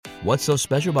What's so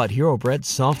special about Hero Bread's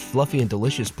soft, fluffy, and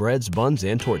delicious breads, buns,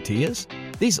 and tortillas?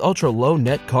 These ultra-low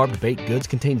net-carb baked goods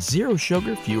contain zero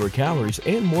sugar, fewer calories,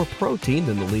 and more protein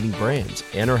than the leading brands,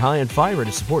 and are high in fiber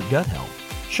to support gut health.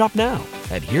 Shop now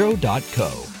at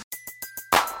Hero.co.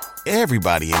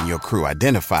 Everybody in your crew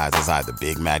identifies as either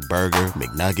Big Mac Burger,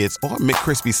 McNuggets, or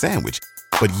McCrispy Sandwich.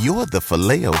 But you're the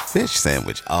Filet-O-Fish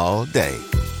Sandwich all day.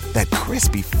 That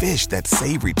crispy fish, that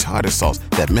savory tartar sauce,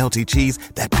 that melty cheese,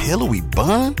 that pillowy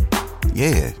bun.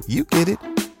 Yeah, you get it.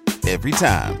 Every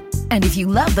time. And if you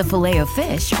love the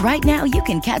Filet-O-Fish, right now you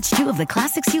can catch two of the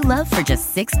classics you love for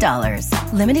just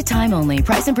 $6. Limited time only.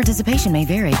 Price and participation may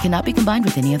vary. Cannot be combined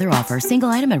with any other offer. Single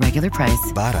item at regular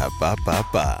price.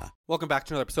 Ba-da-ba-ba-ba. Welcome back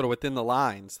to another episode of Within the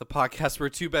Lines, the podcast where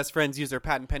two best friends use their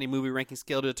patent penny movie ranking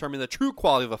scale to determine the true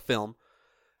quality of a film.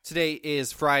 Today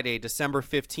is Friday, December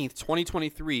 15th,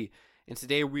 2023, and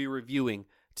today we're reviewing,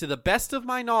 to the best of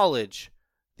my knowledge,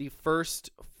 the first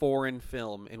foreign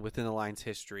film in Within the Lines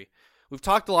history. We've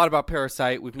talked a lot about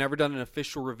Parasite. We've never done an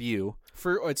official review.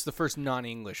 It's the first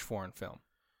non-English foreign film.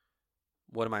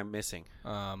 What am I missing?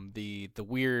 The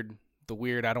weird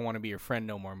I Don't Want to Be Your Friend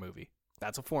No More movie.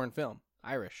 That's a foreign film.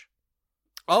 Irish.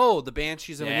 Oh, the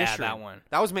Banshees of Inisherin. Yeah, that one.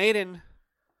 That was made in...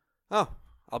 Oh,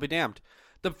 I'll be damned.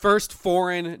 The first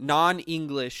foreign,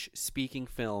 non-English speaking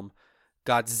film,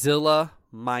 Godzilla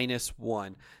Minus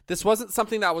One. This wasn't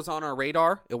something that was on our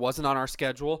radar. It wasn't on our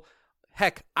schedule.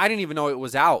 Heck, I didn't even know it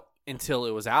was out until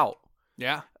it was out.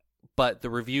 Yeah. But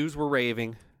the reviews were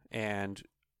raving, and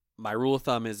my rule of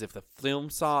thumb is if the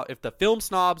film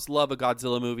snobs love a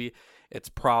Godzilla movie, it's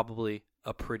probably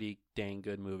a pretty dang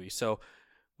good movie. So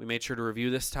we made sure to review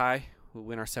this, Ty. We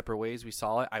went our separate ways. We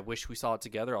saw it. I wish we saw it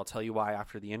together. I'll tell you why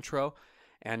after the intro.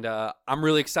 And I'm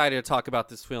really excited to talk about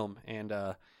this film and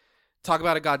talk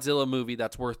about a Godzilla movie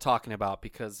that's worth talking about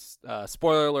because,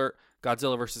 spoiler alert,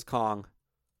 Godzilla vs. Kong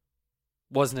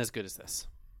wasn't as good as this.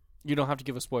 You don't have to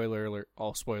give a spoiler alert.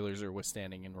 All spoilers are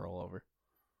withstanding and roll over.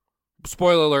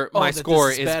 Spoiler alert, my score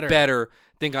is better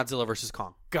than Godzilla vs.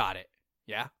 Kong. Got it.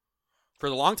 Yeah. For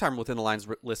the long time Within the Lines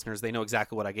listeners, they know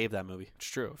exactly what I gave that movie. It's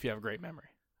true, if you have a great memory.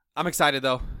 I'm excited,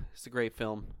 though. It's a great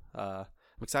film. I'm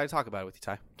excited to talk about it with you,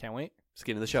 Ty. Can't wait. Let's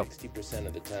get into the show. 60%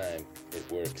 of the time, it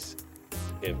works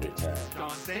every time. Don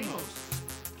Samos.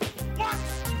 What?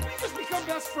 We just become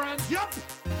best friends? Yup.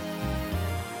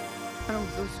 I don't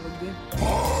feel so good.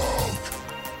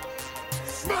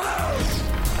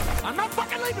 Smash! I'm not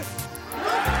fucking leaving!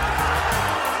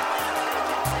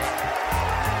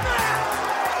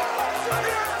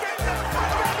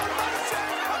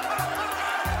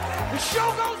 The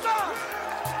show goes on!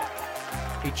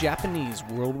 A Japanese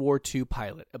World War II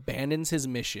pilot abandons his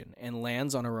mission and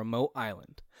lands on a remote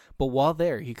island. But while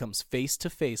there, he comes face to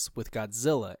face with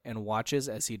Godzilla and watches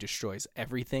as he destroys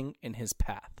everything in his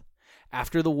path.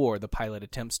 After the war, the pilot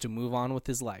attempts to move on with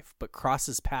his life, but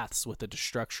crosses paths with a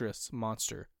destructive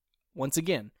monster once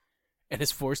again, and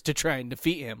is forced to try and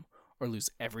defeat him or lose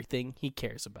everything he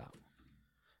cares about.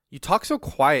 You talk so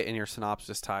quiet in your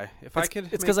synopsis, Ty. It's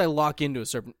because I lock into a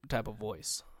certain type of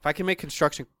voice. If I can make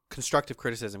constructive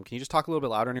criticism, can you just talk a little bit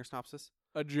louder in your synopsis?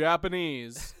 A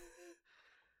Japanese.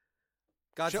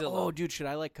 Godzilla. Should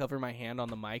I cover my hand on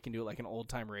the mic and do it like an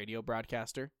old-time radio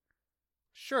broadcaster?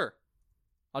 Sure.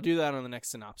 I'll do that on the next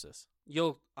synopsis.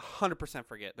 You'll 100%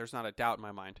 forget. There's not a doubt in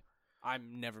my mind. I've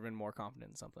never been more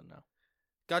confident in something now.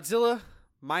 Godzilla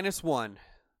Minus One.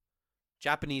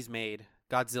 Japanese-made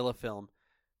Godzilla film.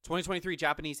 2023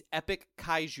 Japanese epic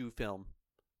kaiju film.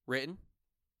 Written,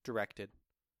 directed,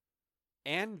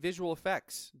 and visual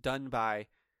effects done by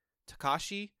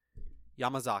Takashi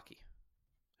Yamazaki,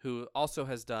 who also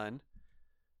has done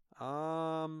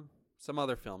some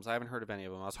other films. I haven't heard of any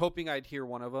of them. I was hoping I'd hear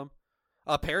one of them.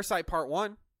 Parasite Part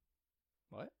 1.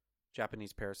 What?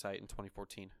 Japanese Parasite in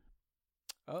 2014.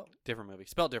 Oh. Different movie.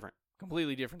 Spelled different.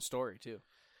 Completely different story, too.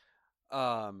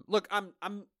 Look,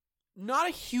 I'm not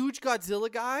a huge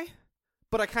Godzilla guy,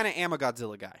 but I kind of am a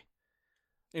Godzilla guy.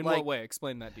 In what way?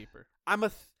 Explain that deeper. I'm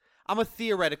a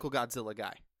theoretical Godzilla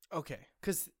guy. Okay.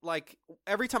 Because,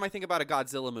 every time I think about a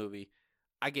Godzilla movie,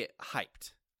 I get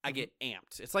hyped. I get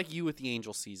amped. It's like you with the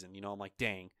Angel season. I'm like,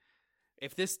 dang.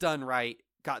 If this done right,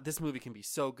 God, this movie can be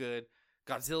so good.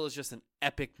 Godzilla is just an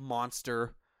epic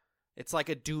monster. It's like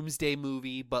a Doomsday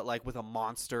movie, but, with a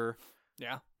monster.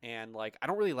 Yeah. And, I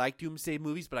don't really like Doomsday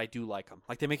movies, but I do like them.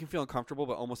 They make me feel uncomfortable,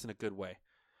 but almost in a good way.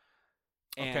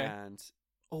 Okay. And...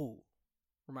 Oh.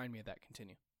 Remind me of that.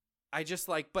 Continue. I just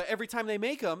but every time they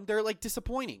make them, they're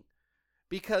disappointing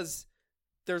because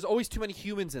there's always too many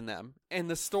humans in them, and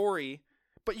the story,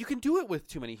 but you can do it with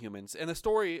too many humans, and the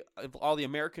story of all the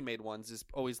American made ones is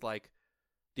always the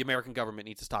American government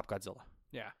needs to stop Godzilla.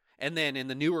 Yeah. And then in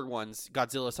the newer ones,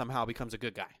 Godzilla somehow becomes a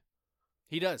good guy.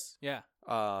 He does, yeah.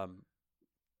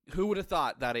 Who would have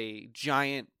thought that a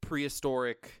giant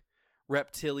prehistoric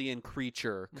reptilian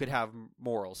creature could have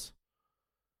morals?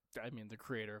 I mean, the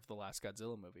creator of the last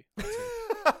Godzilla movie.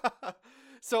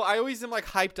 So I always am like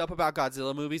hyped up about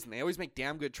Godzilla movies, and they always make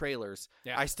damn good trailers.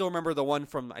 Yeah. I still remember the one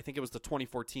from, I think it was the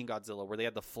 2014 Godzilla, where they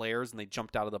had the flares and they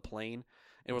jumped out of the plane.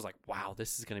 It was like, wow,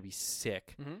 this is going to be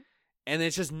sick. Mm-hmm. And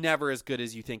it's just never as good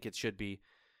as you think it should be.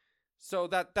 So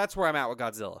that's where I'm at with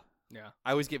Godzilla. Yeah.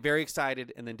 I always get very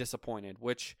excited and then disappointed,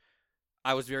 which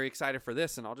I was very excited for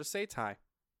this, and I'll just say, Ty,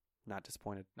 not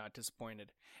disappointed. Not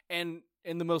disappointed. And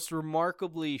the most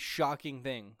remarkably shocking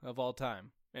thing of all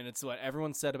time, and it's what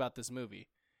everyone said about this movie,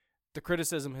 the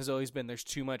criticism has always been there's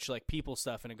too much like people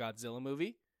stuff in a Godzilla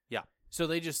movie. Yeah. So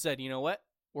they just said, you know what?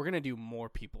 We're going to do more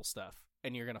people stuff,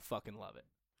 and you're going to fucking love it.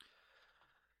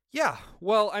 Yeah.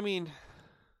 Well, I mean,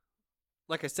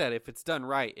 like I said, if it's done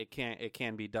right, it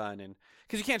can be done, and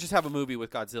because you can't just have a movie with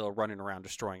Godzilla running around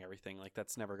destroying everything. Like,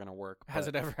 that's never going to work. Has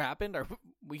it ever happened? Or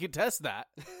we could test that.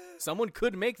 Someone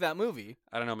could make that movie.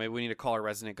 I don't know. Maybe we need to call our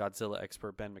resident Godzilla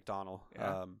expert, Ben McDonnell,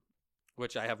 Yeah.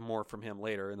 which I have more from him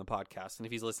later in the podcast. And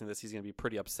if he's listening to this, he's going to be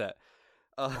pretty upset.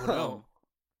 Oh, no.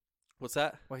 What's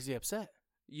that? Why is he upset?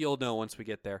 You'll know once we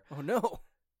get there. Oh, no.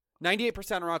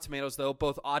 98% on Rotten Tomatoes, though,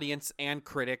 both audience and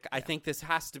critic. I think this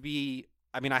has to be...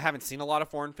 I mean, I haven't seen a lot of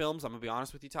foreign films. I'm going to be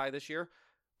honest with you, Ty, this year.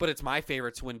 But it's my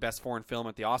favorite to win Best Foreign Film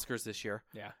at the Oscars this year.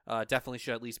 Yeah. Definitely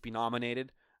should at least be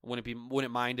nominated.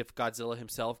 Wouldn't mind if Godzilla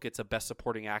himself gets a Best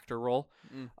Supporting Actor role.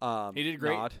 He did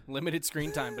great. Nod. Limited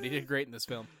screen time, but he did great in this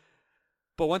film.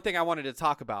 But one thing I wanted to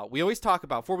talk about, we always talk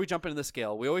about, before we jump into the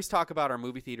scale, we always talk about our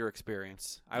movie theater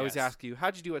experience. I always ask you,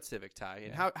 how'd you do at Civic, Ty?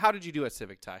 And how did you do at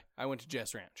Civic, Ty? I went to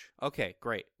Jess Ranch. Okay,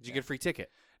 great. Did you get a free ticket?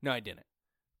 No, I didn't.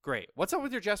 Great. What's up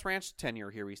with your Jess Ranch tenure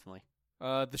here recently?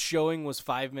 The showing was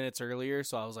 5 minutes earlier,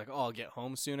 so I was like, oh, I'll get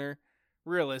home sooner.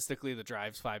 Realistically, the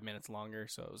drive's 5 minutes longer,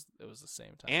 so it was the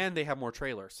same time. And they have more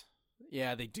trailers.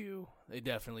 Yeah, they do. They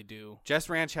definitely do. Jess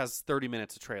Ranch has 30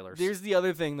 minutes of trailers. There's the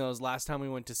other thing, though, is last time we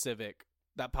went to Civic,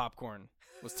 that popcorn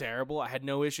was terrible. I had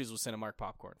no issues with Cinemark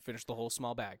popcorn. Finished the whole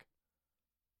small bag.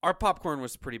 Our popcorn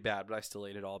was pretty bad, but I still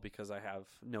ate it all because I have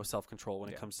no self-control when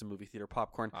it comes to movie theater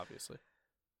popcorn. Obviously.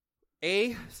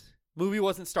 Movie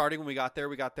wasn't starting when we got there.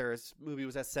 Movie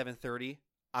was at 7:30.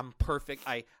 I'm perfect.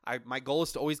 My goal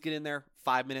is to always get in there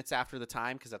 5 minutes after the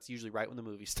time because that's usually right when the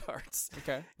movie starts.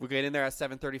 Okay. We get in there at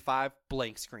 7:35,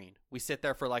 blank screen. We sit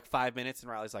there for like 5 minutes,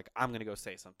 and Riley's like, I'm going to go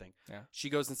say something. Yeah. She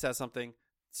goes and says something,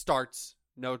 starts,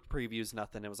 no previews,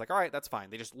 nothing. It was like, all right, that's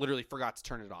fine. They just literally forgot to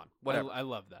turn it on. Whatever. I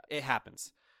love that. It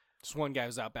happens. Just one guy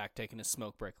was out back taking a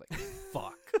smoke break like,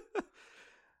 fuck.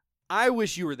 I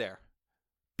wish you were there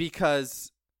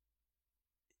because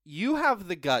you have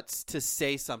the guts to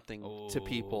say something to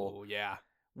people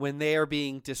when they are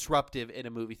being disruptive in a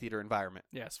movie theater environment.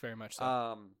 Yes, very much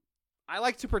so. I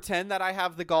like to pretend that I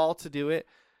have the gall to do it,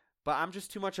 but I'm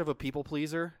just too much of a people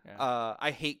pleaser. Yeah. I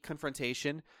hate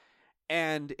confrontation.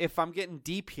 And if I'm getting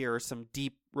deep here, some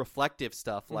deep reflective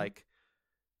stuff, like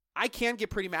I can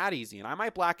get pretty mad easy and I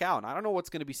might black out and I don't know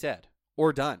what's going to be said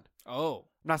or done. Oh.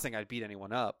 I'm not saying I'd beat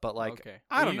anyone up, but like, okay.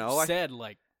 I don't know. You said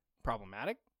like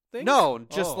problematic things? No,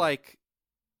 just like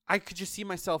I could just see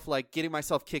myself like getting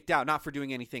myself kicked out, not for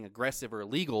doing anything aggressive or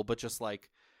illegal, but just like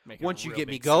Making once a you real get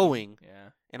me big going scene. Yeah.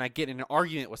 and I get in an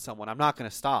argument with someone, I'm not going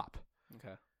to stop.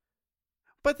 Okay.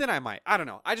 But then I might. I don't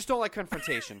know. I just don't like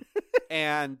confrontation.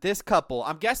 And this couple,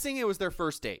 I'm guessing it was their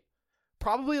first date.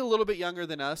 Probably a little bit younger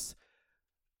than us.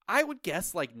 I would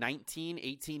guess like 19,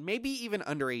 18, maybe even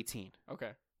under 18.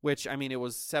 Okay. Which, I mean, it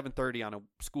was 7:30 on a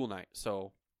school night.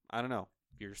 So, I don't know.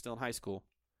 If you're still in high school,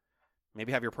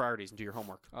 maybe have your priorities and do your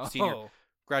homework. Oh. Senior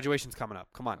graduation's coming up.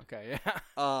 Come on. Okay,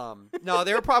 yeah. No,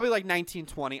 they were probably like 19,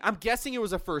 20. I'm guessing it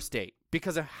was a first date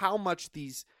because of how much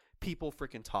these people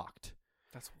freaking talked.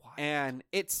 That's wild. And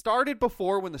it started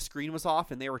before when the screen was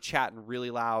off and they were chatting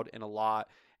really loud and a lot.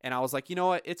 And I was like, you know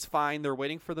what? It's fine. They're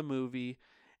waiting for the movie.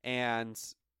 And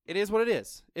it is what it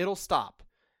is. It'll stop.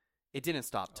 It didn't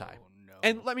stop, Ty. Oh, no.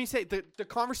 And let me say, the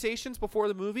conversations before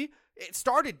the movie, it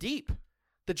started deep.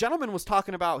 The gentleman was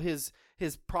talking about his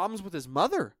problems with his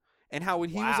mother and how when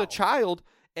he was a child,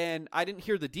 and I didn't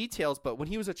hear the details, but when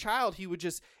he was a child, he would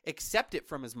just accept it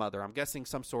from his mother. I'm guessing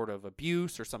some sort of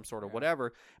abuse or some sort of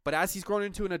whatever. But as he's grown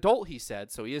into an adult, he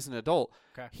said, so he is an adult,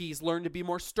 he's learned to be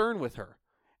more stern with her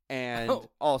and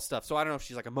all stuff. So I don't know if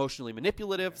she's like emotionally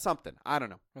manipulative, something. I don't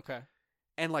know. Okay.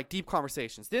 And like deep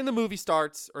conversations. Then the movie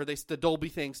starts, or the Dolby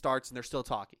thing starts, and they're still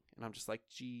talking. And I'm just like,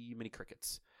 gee, mini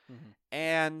crickets. Mm-hmm.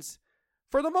 And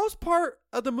for the most part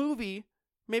of the movie,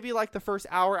 maybe like the first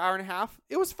hour and a half,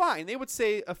 it was fine. They would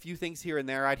say a few things here and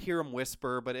there. I'd hear them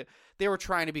whisper, but they were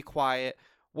trying to be quiet,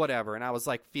 whatever. And I was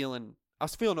like feeling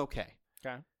okay.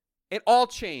 Okay. It all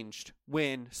changed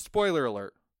when, spoiler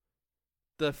alert,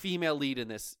 the female lead in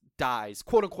this dies,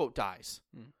 quote unquote dies.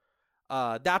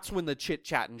 That's when the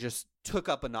chit-chatting just took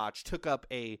up a notch, took up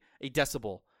a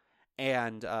decibel.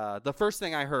 And the first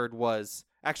thing I heard was,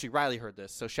 actually Riley heard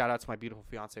this, so shout out to my beautiful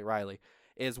fiance Riley,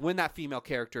 is when that female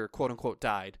character, quote unquote,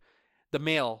 died, the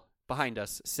male behind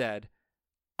us said,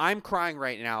 "I'm crying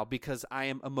right now because I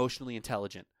am emotionally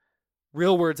intelligent."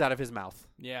 Real words out of his mouth.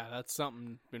 Yeah, that's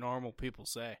something normal people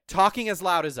say. Talking as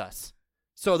loud as us.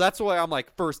 So that's why I'm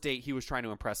like, first date, he was trying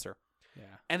to impress her. Yeah.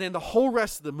 And then the whole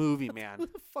rest of the movie, man. Who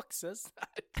the fuck says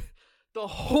that? The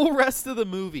whole rest of the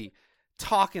movie,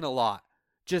 talking a lot.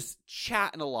 Just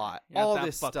chatting a lot. You're all not that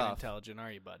this fucking stuff. intelligent,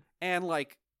 are you, bud? And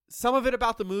like, some of it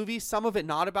about the movie, some of it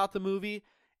not about the movie.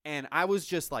 And I was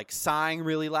just like sighing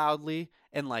really loudly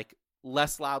and like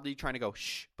less loudly trying to go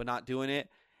shh, but not doing it.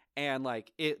 And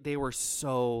like they were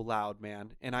so loud,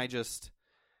 man. And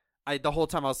the whole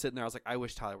time I was sitting there, I was like, I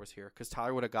wish Tyler was here, because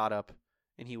Tyler would have got up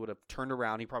and he would have turned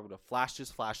around. He probably would have flashed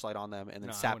his flashlight on them and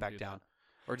then sat back down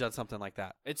or done something like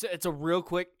that. It's a real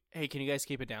quick, hey, can you guys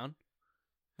keep it down?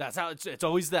 That's how it's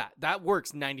always that. That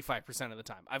works 95% of the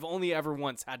time. I've only ever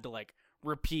once had to like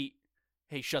repeat,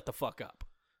 hey, shut the fuck up.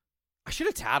 I should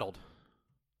have tattled.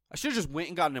 I should have just went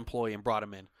and got an employee and brought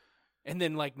him in. And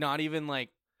then like not even like,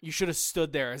 you should have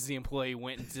stood there as the employee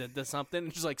went and did something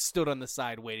and just like stood on the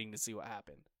side waiting to see what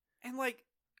happened. And like,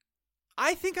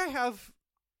 I think I've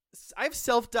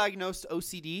self-diagnosed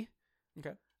OCD.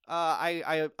 Okay.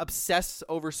 I obsess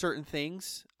over certain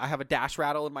things. I have a dash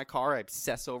rattle in my car. I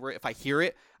obsess over it. If I hear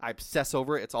it, I obsess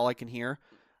over it. It's all I can hear.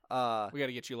 We got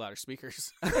to get you louder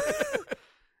speakers.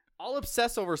 I'll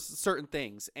obsess over certain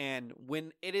things. And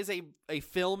when it is a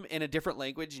film in a different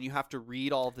language and you have to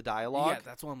read all of the dialogue. Yeah,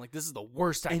 that's why I'm like, this is the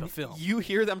worst type of film. You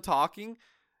hear them talking,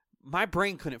 my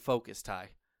brain couldn't focus, Ty.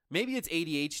 Maybe it's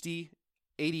ADHD,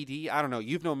 ADD. I don't know.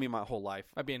 You've known me my whole life.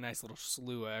 I'd be a nice little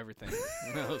slew of everything.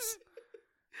 Who knows?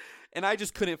 And I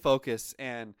just couldn't focus.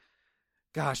 And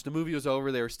gosh, the movie was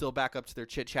over. They were still back up to their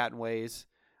chit-chatting ways.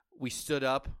 We stood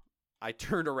up. I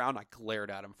turned around. I glared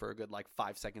at him for a good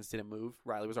 5 seconds. Didn't move.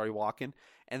 Riley was already walking.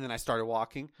 And then I started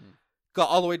walking. Got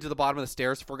all the way to the bottom of the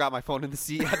stairs. Forgot my phone in the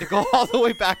seat. Had to go all the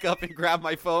way back up and grab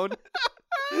my phone.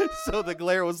 So the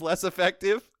glare was less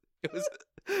effective. It was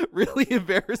really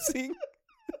embarrassing.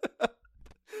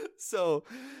 So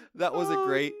that wasn't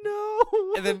great. No.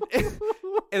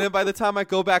 And then by the time I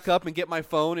go back up and get my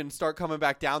phone and start coming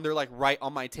back down, they're like right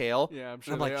on my tail. Yeah, I'm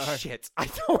sure and I'm they like, are. shit, I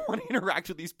don't want to interact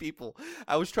with these people.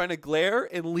 I was trying to glare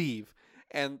and leave.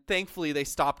 And thankfully they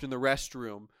stopped in the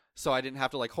restroom, so I didn't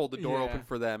have to hold the door Yeah. open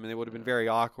for them, and it would have been very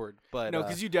awkward. But No,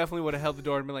 because you definitely would have held the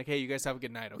door and been like, hey, you guys have a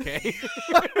good night, okay?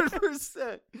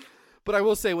 100%. But I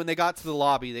will say, when they got to the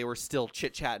lobby, they were still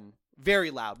chit-chatting very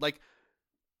loud. Like,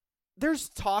 there's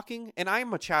talking, and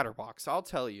I'm a chatterbox, I'll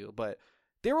tell you, but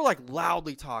they were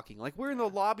loudly talking. We're in the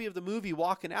lobby of the movie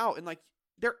walking out, and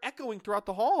they're echoing throughout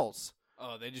the halls.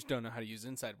 Oh, they just don't know how to use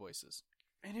inside voices.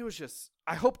 And it was just,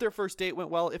 I hope their first date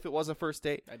went well, if it was a first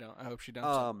date. I don't. I hope she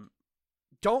don't.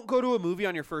 Don't go to a movie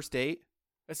on your first date.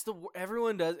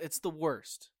 Everyone does. It's the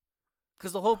worst.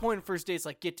 Because the whole point of first dates,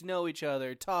 get to know each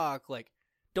other, talk.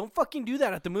 Don't fucking do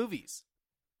that at the movies.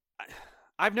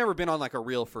 I've never been on a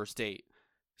real first date.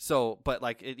 So, but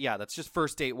that's just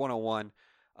first date 101.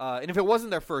 And if it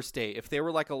wasn't their first date, if they were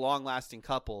a long lasting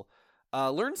couple,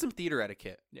 learn some theater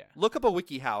etiquette. Yeah. Look up a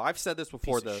WikiHow. I've said this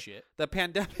before. Piece of shit. The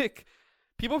pandemic,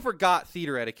 people forgot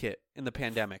theater etiquette in the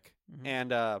pandemic. Mm-hmm.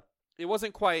 And it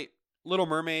wasn't quite Little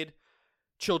Mermaid,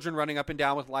 children running up and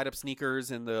down with light up sneakers,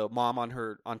 and the mom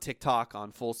on TikTok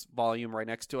on full volume right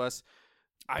next to us.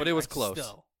 But it was close.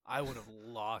 Still, I would have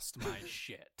lost my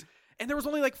shit. And there was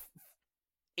only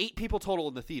 8 people total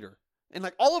in the theater.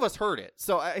 And all of us heard it.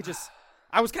 So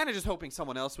I was kind of just hoping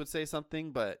someone else would say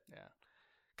something, but yeah.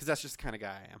 Because that's just the kind of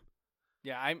guy I am.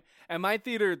 Yeah, at my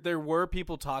theater, there were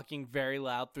people talking very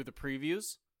loud through the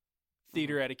previews.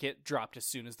 Theater etiquette dropped as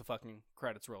soon as the fucking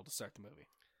credits rolled to start the movie.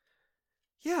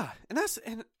 Yeah, and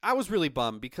I was really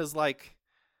bummed because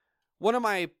one of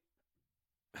my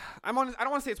I don't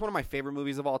want to say it's one of my favorite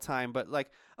movies of all time, but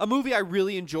a movie I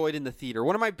really enjoyed in the theater.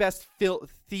 One of my best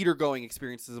theater going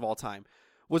experiences of all time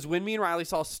was when me and Riley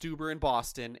saw Stuber in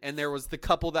Boston, and there was the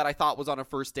couple that I thought was on a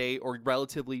first date or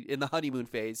relatively in the honeymoon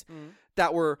phase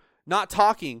that were not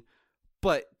talking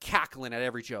but cackling at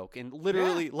every joke. And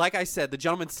literally, like I said, the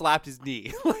gentleman slapped his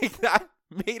knee. That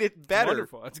made it better.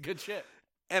 Wonderful. That's good shit.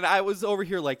 And I was over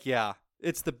here yeah,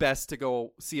 It's the best to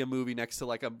go see a movie next to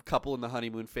like a couple in the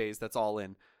honeymoon phase that's all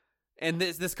in. And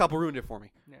this couple ruined it for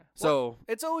me. Yeah. So well,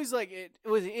 it's always like it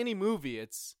with any movie.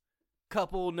 It's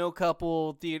couple, no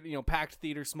couple, theater, packed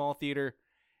theater, small theater.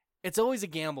 It's always a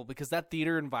gamble because that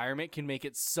theater environment can make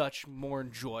it such more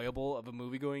enjoyable of a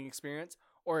movie-going experience,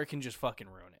 or it can just fucking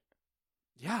ruin it.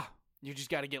 yeah. You just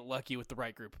got to get lucky with the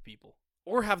right group of people.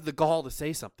 Or have the gall to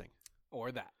say something.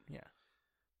 Or that,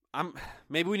 yeah.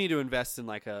 Maybe we need to invest in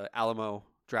like a Alamo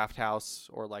Draft House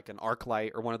or like an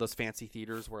ArcLight or one of those fancy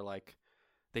theaters where like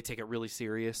they take it really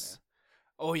serious.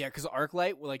 Yeah. Oh yeah, because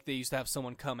ArcLight, like they used to have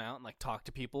someone come out and like talk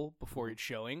to people before each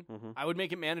showing. Mm-hmm. I would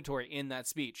make it mandatory in that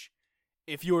speech.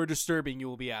 If you are disturbing, you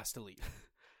will be asked to leave.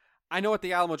 I know at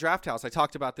the Alamo Draft House, I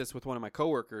talked about this with one of my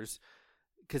coworkers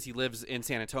because he lives in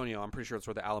San Antonio. I'm pretty sure it's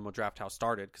where the Alamo Draft House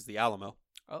started because the Alamo.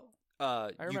 Oh.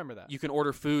 I remember that. You can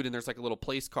order food and there's like a little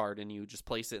place card and you just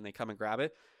place it and they come and grab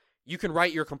it. You can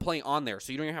write your complaint on there,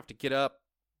 so you don't even have to get up.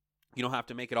 You don't have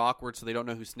to make it awkward so they don't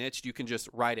know who snitched. You can just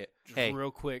write it. Just hey, real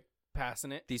quick,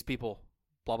 passing it. These people,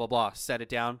 blah, blah, blah. Set it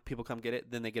down. People come get it.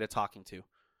 Then they get a talking to.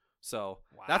 So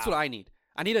Wow. that's what I need.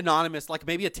 I need anonymous, like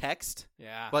maybe a text.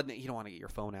 Yeah. But you don't want to get your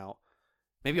phone out.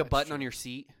 Maybe a That's button true. on your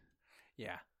seat.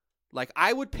 Yeah. Like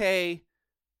I would pay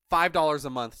 $5 a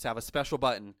month to have a special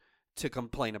button to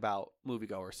complain about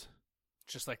moviegoers.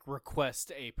 Just like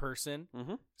request a person,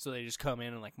 Mm-hmm. so they just come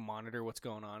in and like monitor what's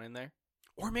going on in there.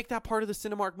 Or make that part of the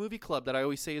Cinemark Movie Club that I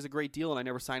always say is a great deal and I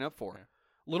never sign up for. Yeah.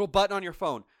 Little button on your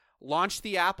phone. Launch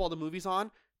the app while the movie's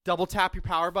on. Double tap your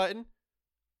power button.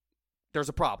 There's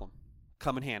a problem.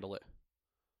 Come and handle it.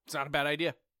 It's not a bad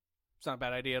idea. It's not a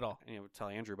bad idea at all. And I would tell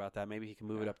Andrew about that. Maybe he can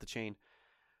move it up the chain.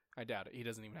 I doubt it. He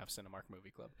doesn't even have Cinemark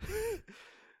Movie Club.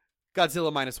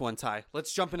 Godzilla Minus One, Ty.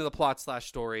 Let's jump into the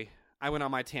plot/story. I went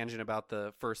on my tangent about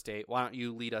the first date. Why don't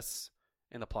you lead us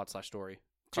in the plot/story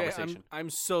Jay, conversation? I'm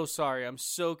so sorry. I'm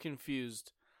so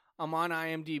confused. I'm on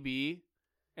IMDb,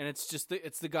 and it's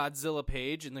the Godzilla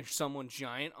page, and there's someone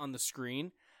giant on the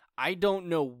screen. I don't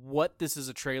know what this is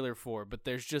a trailer for, but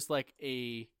there's just like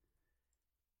a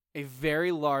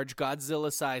very large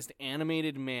Godzilla-sized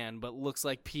animated man, but looks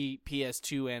like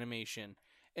PS2 animation,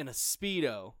 in a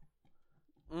Speedo,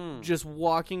 just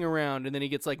walking around, and then he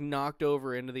gets like knocked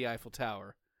over into the Eiffel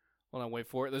Tower. Hold on, wait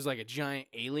for it. There's like a giant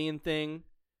alien thing.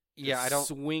 Yeah, I don't.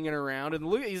 Swinging around, and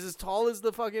look, he's as tall as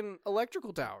the fucking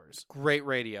electrical towers. Great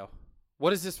radio.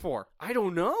 What is this for? I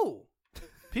don't know.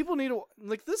 People need to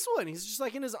like this one. He's just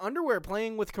like in his underwear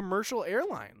playing with commercial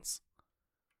airlines.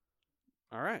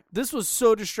 All right. This was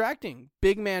so distracting.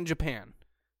 Big Man Japan.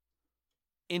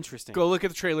 Interesting. Go look at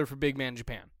the trailer for Big Man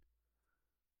Japan.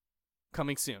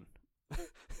 Coming soon.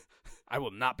 I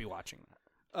will not be watching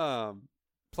that.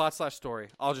 Plot/story.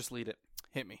 I'll just lead it.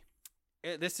 Hit me.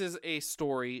 This is a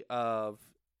story of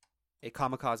a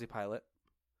kamikaze pilot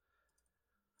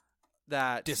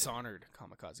that Dishonored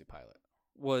kamikaze pilot.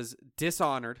 was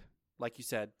dishonored, like you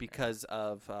said, because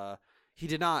of he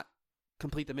did not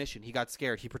complete the mission. He got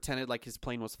scared. He pretended like his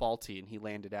plane was faulty, and he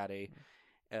landed at a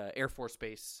Air Force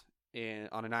base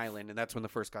on an island, and that's when the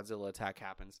first Godzilla attack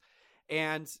happens.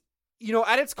 And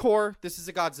at its core, this is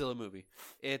a Godzilla movie.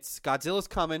 It's Godzilla's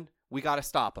coming. We got to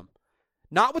stop him.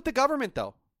 Not with the government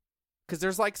though, because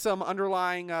there's like some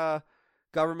underlying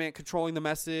government controlling the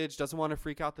message, doesn't want to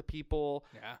freak out the people.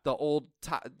 Yeah. The old,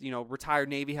 retired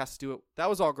Navy has to do it. That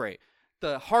was all great.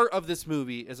 The heart of this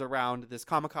movie is around this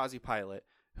kamikaze pilot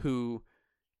who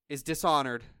is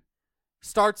dishonored,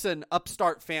 starts an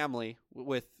upstart family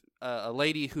with a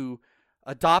lady who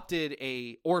adopted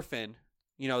a orphan.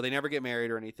 They never get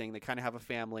married or anything. They kind of have a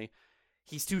family.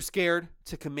 He's too scared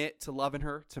to commit to loving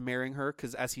her, to marrying her,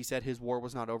 because as he said, his war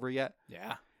was not over yet.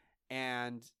 Yeah.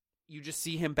 And you just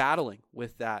see him battling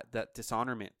with that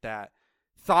dishonorment, that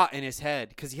thought in his head,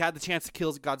 because he had the chance to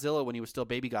kill Godzilla when he was still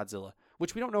baby Godzilla,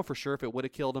 which we don't know for sure if it would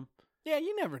have killed him. Yeah,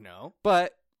 you never know.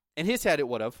 But in his head, it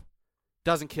would have.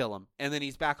 Doesn't kill him. And then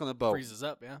he's back on the boat. Freezes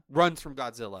up, yeah. Runs from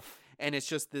Godzilla. And it's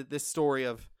just this story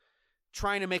of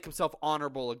trying to make himself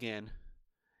honorable again.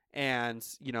 And,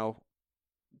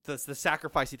 the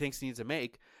sacrifice he thinks he needs to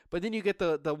make. But then you get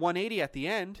the 180 at the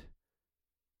end.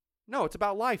 No, it's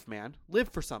about life, man. Live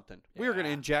for something. Yeah. We're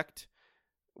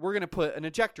going to put an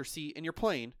ejector seat in your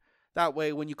plane. That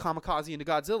way, when you kamikaze into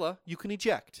Godzilla, you can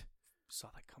eject. Saw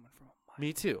that coming from a mile.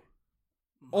 Me too.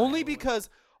 Mile Only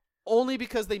away.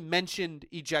 because they mentioned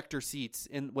ejector seats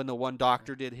when the one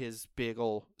doctor did his big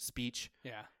old speech.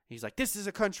 Yeah. He's like, this is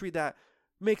a country that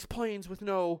makes planes with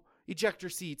no ejector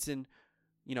seats. And,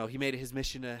 he made it his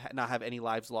mission to not have any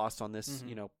lives lost on this,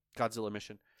 Godzilla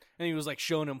mission. And he was like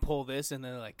showing him pull this and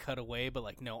then like cut away, but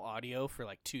like no audio for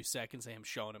like 2 seconds of him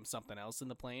showing him something else in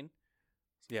the plane.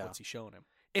 Yeah. What's he showing him?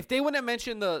 If they wouldn't have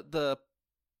mentioned the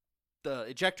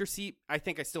ejector seat, I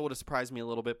think I still would have surprised me a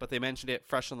little bit, but they mentioned it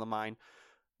fresh on the mind,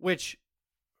 which,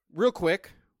 real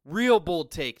quick, real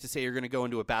bold take to say you're going to go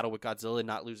into a battle with Godzilla and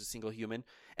not lose a single human.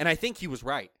 And I think he was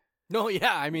right. No,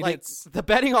 yeah, I mean, Like, it's the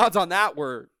betting odds on that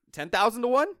were 10,000 to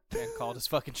 1. and called his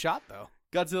fucking shot though.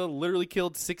 Godzilla literally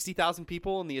killed 60,000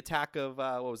 people in the attack of,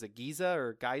 what was it,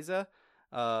 Giza?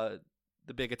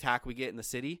 The big attack we get in the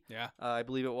city. Yeah. I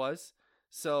believe it was.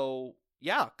 So,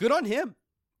 yeah, good on him.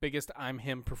 Biggest I'm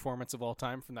him performance of all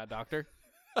time from that doctor.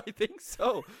 I think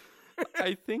so.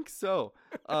 I think so.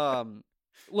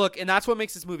 Look, and that's what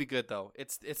makes this movie good, though.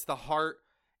 It's the heart,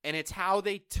 and it's how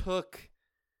they took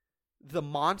the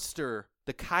monster,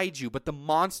 the kaiju, but the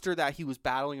monster that he was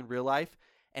battling in real life,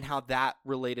 and how that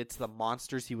related to the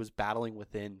monsters he was battling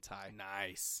within, Ty.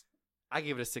 Nice. I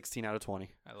gave it a 16 out of 20.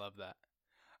 I love that.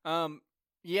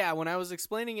 Yeah, when I was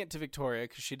explaining it to Victoria,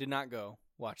 because she did not go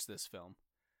watch this film,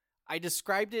 I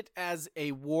described it as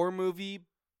a war movie,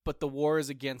 but the war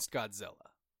is against Godzilla.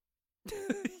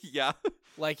 Yeah.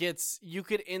 Like, you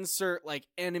could insert, like,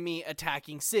 enemy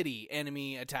attacking city,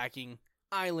 enemy attacking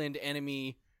island,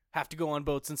 enemy have to go on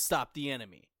boats and stop the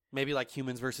enemy. Maybe like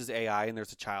humans versus AI, and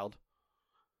there's a child.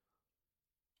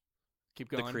 Keep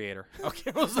going. The creator.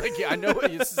 Okay, I was like, yeah, I know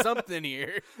it's something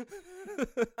here.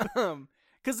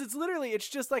 Because it's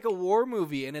just like a war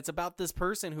movie, and it's about this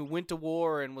person who went to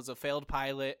war and was a failed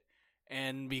pilot,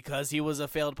 and because he was a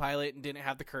failed pilot and didn't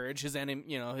have the courage, his enemy,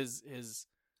 his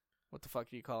what the fuck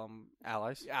do you call them?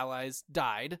 Allies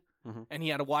died, and he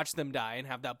had to watch them die and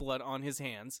have that blood on his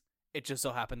hands. It just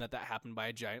so happened that happened by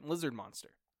a giant lizard monster.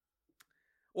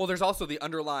 Well, there's also the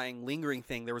underlying lingering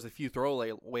thing. There was a few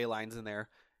throwaway lines in there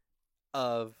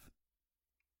of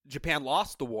Japan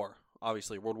lost the war,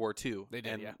 obviously, World War II. They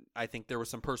did, and yeah. I think there was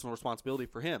some personal responsibility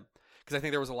for him. Because I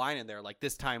think there was a line in there, like,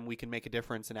 this time we can make a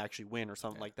difference and actually win or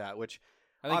something like that, which...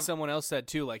 I think someone else said,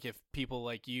 too, like, if people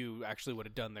like you actually would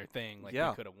have done their thing, like,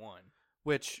 we could have won.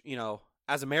 Which,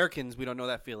 as Americans, we don't know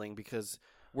that feeling because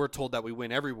we're told that we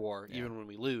win every war, even when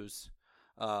we lose.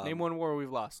 Name one war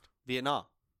we've lost. Vietnam.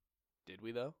 Did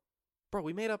we, though? Bro,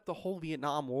 we made up the whole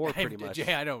Vietnam War pretty much.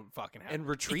 Yeah, I don't fucking have and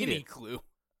retreated. any clue.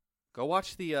 Go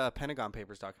watch the Pentagon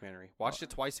Papers documentary. Watched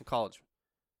it twice in college.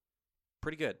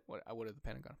 Pretty good. What are the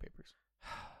Pentagon Papers?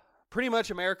 Pretty much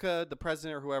America, the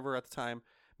president or whoever at the time,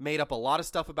 made up a lot of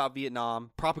stuff about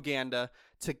Vietnam, propaganda,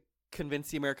 to convince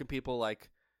the American people,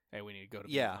 like... Hey, we need to go to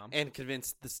Vietnam. Yeah, and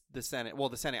convince the Senate. Well,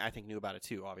 the Senate, I think, knew about it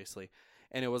too, obviously.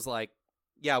 And it was like,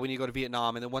 yeah, we need to go to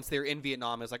Vietnam. And then once they were in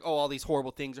Vietnam, it's like, oh, all these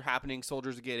horrible things are happening.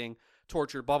 Soldiers are getting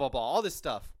tortured, blah, blah, blah. All this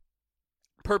stuff.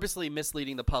 Purposely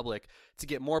misleading the public to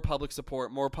get more public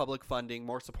support, more public funding,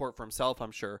 more support for himself,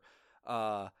 I'm sure.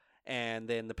 And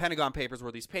then the Pentagon Papers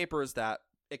were these papers that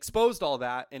exposed all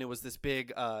that. And it was this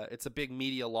big, it's a big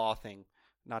media law thing.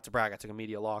 Not to brag, I took a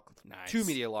media law, two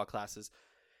media law classes.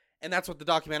 And that's what the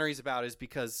documentary is about, is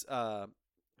because the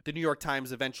New York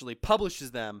Times eventually publishes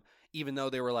them, even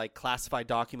though they were like classified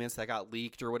documents that got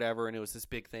leaked or whatever, and it was this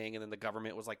big thing, and then the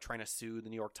government was like trying to sue the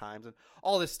New York Times and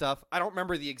all this stuff. I don't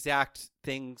remember the exact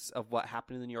things of what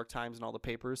happened in the New York Times and all the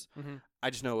papers. Mm-hmm. I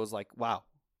just know it was like, wow,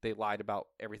 they lied about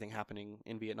everything happening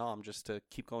in Vietnam just to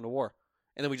keep going to war.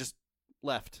 And then we just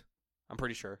left, I'm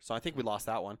pretty sure. So I think we lost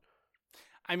that one.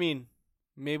 I mean...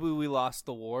 Maybe we lost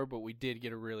the war, but we did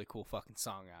get a really cool fucking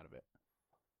song out of it.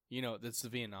 That's the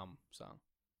Vietnam song.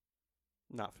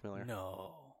 Not familiar.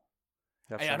 No.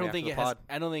 I don't think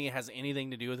it has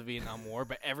anything to do with the Vietnam War,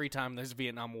 but every time there's a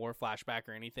Vietnam War flashback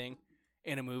or anything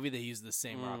in a movie, they use the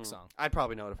same rock song. I'd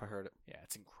probably know it if I heard it. Yeah,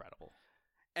 it's incredible.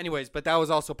 Anyways, but that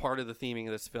was also part of the theming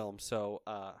of this film, so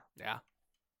yeah.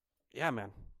 Yeah,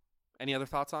 man. Any other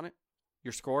thoughts on it?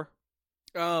 Your score?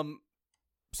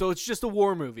 So it's just a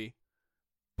war movie.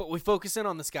 But we focus in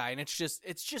on this guy, and it's just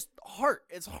heart.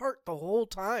 It's heart the whole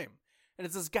time. And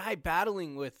it's this guy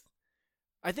battling with...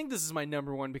 I think this is my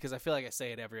number one because I feel like I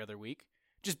say it every other week.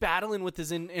 Just battling with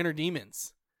his inner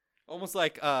demons. Almost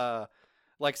like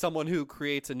someone who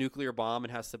creates a nuclear bomb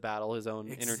and has to battle his own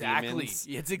inner demons.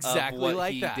 It's exactly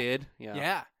like that. He did.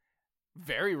 Yeah.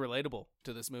 Very relatable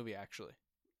to this movie, actually.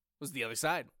 It was the other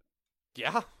side.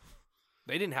 Yeah.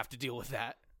 They didn't have to deal with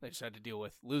that. They just had to deal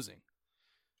with losing.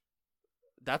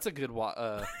 That's a good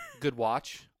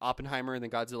watch. Oppenheimer and then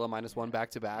Godzilla Minus One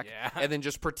back to back. Yeah. And then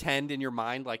just pretend in your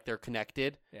mind like they're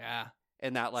connected. Yeah.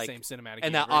 And that like same cinematic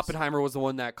and universe. that Oppenheimer was the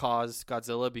one that caused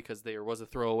Godzilla because there was a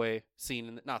throwaway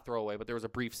scene, not throwaway, but there was a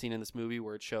brief scene in this movie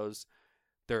where it shows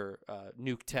their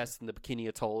nuke test in the Bikini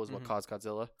Atoll is what caused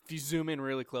Godzilla. If you zoom in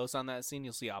really close on that scene,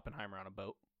 you'll see Oppenheimer on a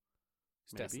boat.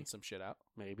 He's testing some shit out.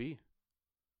 Maybe.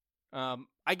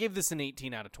 I gave this an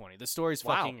 18 out of 20. The story's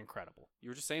Wow. fucking incredible. You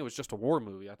were just saying it was just a war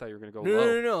movie. I thought you were going to go No,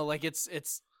 low. no. Like it's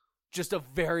just a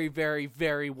very, very,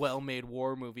 very well made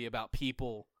war movie about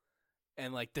people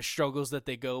and like the struggles that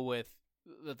they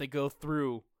go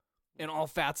through in all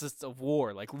facets of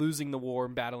war, like losing the war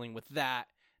and battling with that,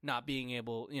 not being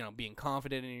able, being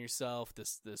confident in yourself,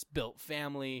 this built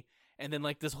family, and then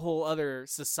like this whole other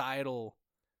societal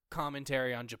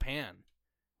commentary on Japan.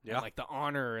 Yeah. And, like the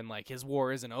honor and like his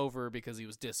war isn't over because he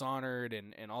was dishonored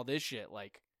and all this shit.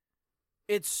 Like,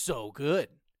 it's so good.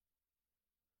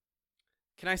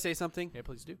 Can I say something? Yeah,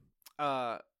 please do.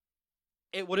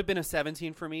 It would have been a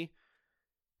 17 for me,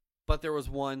 but there was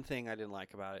one thing I didn't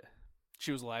like about it.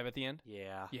 She was alive at the end.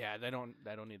 Yeah. Yeah, I don't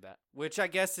need that. Which I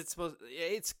guess it's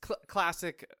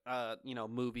classic,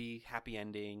 movie, happy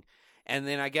ending. And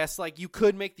then I guess, like, you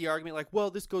could make the argument, like,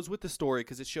 well, this goes with the story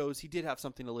because it shows he did have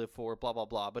something to live for, blah, blah,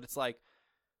 blah. But it's like,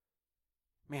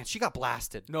 man, she got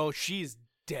blasted. No, she's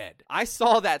dead. I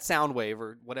saw that sound wave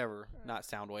or whatever. Not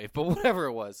sound wave, but whatever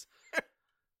it was.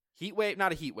 Heat wave?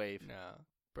 Not a heat wave. No.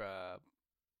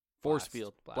 Force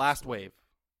field. Blast wave.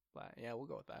 Yeah, we'll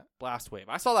go with that. Blast wave.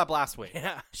 I saw that blast wave.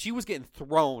 Yeah. She was getting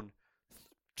thrown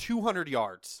 200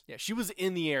 yards. Yeah, she was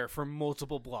in the air for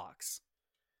multiple blocks.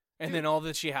 And then all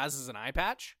that she has is an eye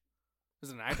patch? Is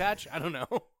it an eye patch? I don't know.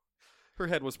 Her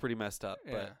head was pretty messed up.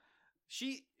 Yeah.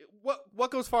 But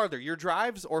what goes farther, your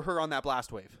drives or her on that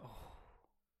blast wave? Oh.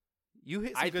 You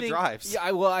hit some good drives.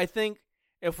 Yeah, I think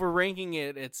if we're ranking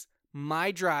it, it's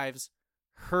my drives,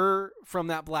 her from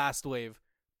that blast wave,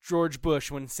 George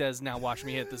Bush when he says, now watch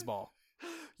me hit this ball.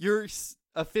 Your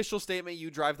official statement,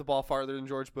 you drive the ball farther than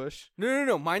George Bush?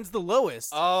 No. Mine's the lowest.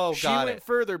 Oh, she got went it.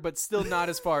 further, but still not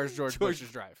as far as George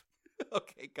Bush's drive.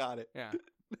 Okay, got it. Yeah.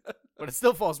 But it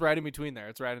still falls right in between there.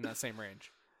 It's right in that same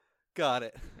range. Got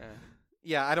it. Yeah.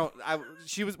 Yeah,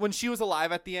 when she was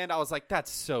alive at the end, I was like, that's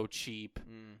so cheap.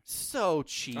 So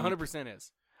cheap. 100%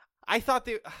 is. I thought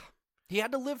He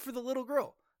had to live for the little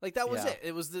girl. Like, that was Yeah. it.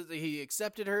 It was he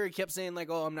accepted her. He kept saying,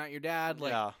 like, oh, I'm not your dad.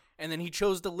 Like, Yeah. And then he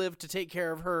chose to live to take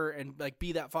care of her and, like,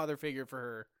 be that father figure for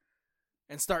her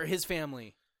and start his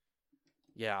family.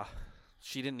 Yeah.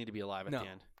 She didn't need to be alive at the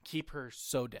end. Keep her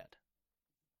so dead.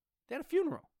 They had a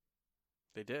funeral.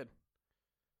 They did.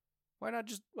 Why not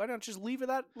just leave it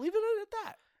at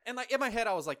that? And like in my head,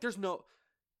 I was like, "There's no."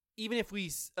 Even if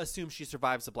we assume she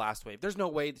survives the blast wave, there's no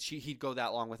way that he'd go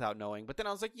that long without knowing. But then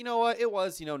I was like, you know what? It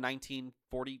was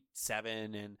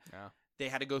 1947, and they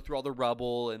had to go through all the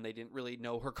rubble, and they didn't really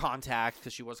know her contact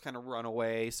because she was kind of run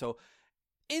away. So,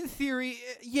 in theory,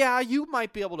 yeah, you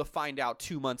might be able to find out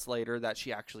 2 months later that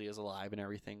she actually is alive and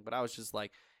everything. But I was just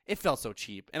like, it felt so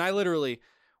cheap, and I literally,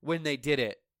 when they did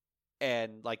it,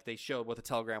 and like they showed what the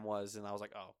telegram was, and I was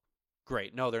like, oh,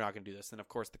 great, no, they're not going to do this. And of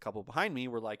course, the couple behind me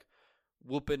were like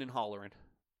whooping and hollering.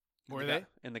 Were they?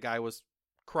 And the guy was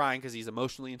crying because he's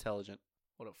emotionally intelligent.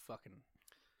 What a fucking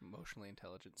emotionally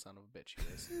intelligent son of a bitch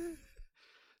he is.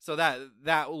 So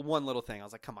that one little thing, I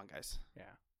was like, come on, guys. Yeah.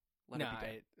 Let it be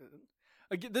dead.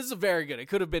 Again, this is very good. It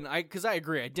could have been, because I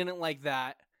agree. I didn't like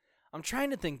that. I'm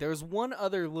trying to think. There was one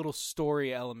other little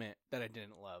story element that I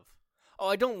didn't love. Oh,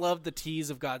 I don't love the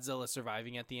tease of Godzilla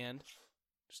surviving at the end.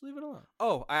 Just leave it alone.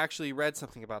 Oh, I actually read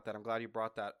something about that. I'm glad you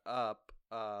brought that up.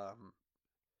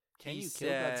 Can you kill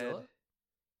Godzilla?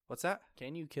 What's that?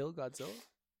 Can you kill Godzilla?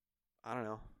 I don't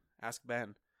know. Ask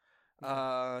Ben.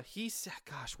 He said,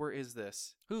 gosh, where is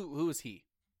this? Who is he?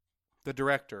 The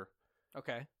director.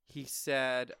 Okay. He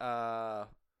said,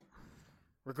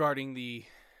 regarding the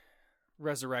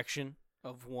resurrection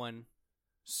of one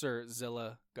Sir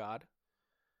Zilla God.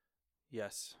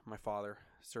 Yes, my father,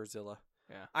 Sir Zilla.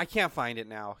 Yeah. I can't find it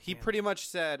now. He pretty much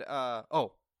said,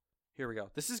 here we go.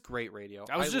 This is great radio.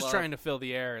 I was just trying to fill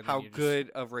the air. And how good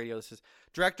of radio this is.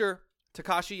 Director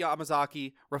Takashi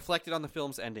Yamazaki reflected on the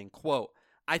film's ending. Quote,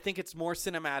 I think it's more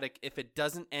cinematic if it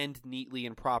doesn't end neatly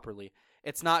and properly.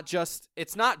 It's not just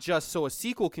so a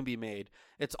sequel can be made.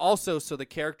 It's also so the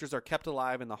characters are kept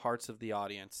alive in the hearts of the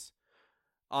audience.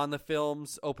 On the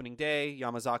film's opening day,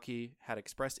 Yamazaki had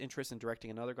expressed interest in directing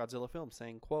another Godzilla film,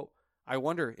 saying, quote, I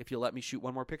wonder if you'll let me shoot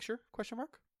one more picture? ?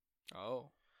 Oh.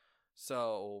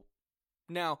 So,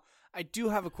 now, I do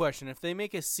have a question. If they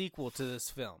make a sequel to this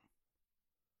film,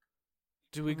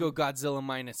 do we go Godzilla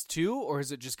Minus 2, or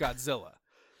is it just Godzilla?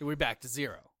 Are we back to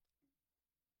 0?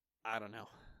 I don't know.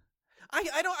 I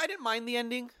didn't mind the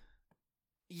ending.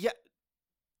 Yeah.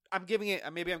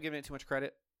 Maybe I'm giving it too much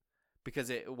credit.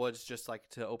 Because it was just like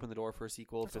to open the door for a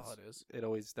sequel. That's all it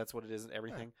is. That's what it is and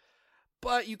everything. Right.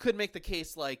 But you could make the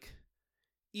case like,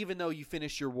 even though you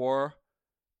finish your war,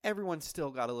 everyone's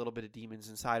still got a little bit of demons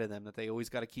inside of them that they always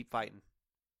got to keep fighting.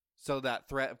 So that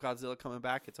threat of Godzilla coming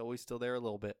back, it's always still there a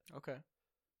little bit. Okay.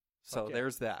 So Okay.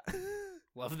 there's that.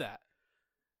 Love that.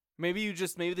 Maybe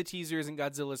the teaser isn't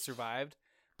Godzilla survived,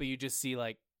 but you just see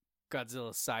like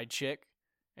Godzilla's side chick,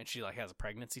 and she like has a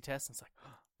pregnancy test, and it's like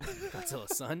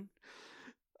Godzilla's son.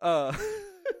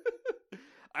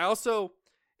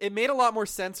 It made a lot more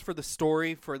sense for the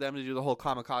story for them to do the whole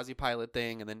kamikaze pilot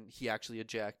thing, and then he actually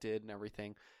ejected and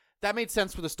everything. That made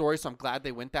sense for the story, so I'm glad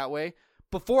they went that way.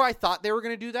 Before I thought they were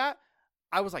going to do that,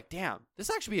 I was like, damn, this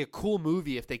would actually be a cool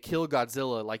movie if they kill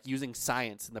Godzilla, like using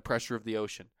science and the pressure of the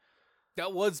ocean.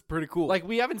 That was pretty cool. Like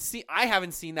I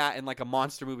haven't seen that in like a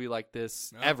monster movie like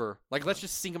this ever. Like let's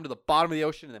just sink him to the bottom of the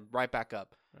ocean and then right back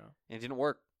up. No. And it didn't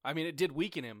work. I mean, it did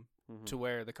weaken him Mhm. to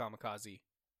where the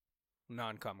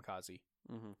non-kamikaze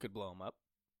Mm-hmm. could blow him up.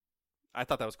 I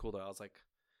thought that was cool though. I was like,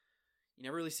 you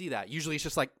never really see that. Usually it's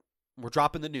just like we're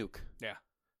dropping the nuke. Yeah.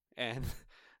 And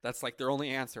that's like their only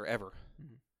answer ever.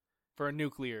 For a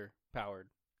nuclear-powered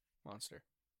monster.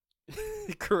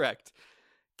 Correct.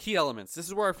 Key elements. This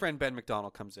is where our friend Ben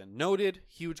McDonald comes in. Noted,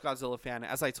 huge Godzilla fan.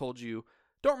 As I told you,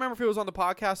 don't remember if it was on the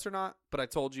podcast or not, but I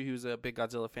told you he was a big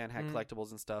Godzilla fan, had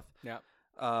collectibles and stuff.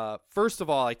 Yeah. First of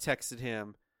all, I texted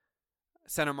him,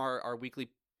 sent him our weekly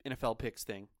NFL picks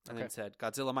thing, and then said,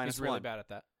 Godzilla Minus He's really One. bad at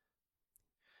that.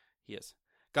 He is.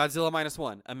 Godzilla Minus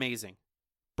One. Amazing.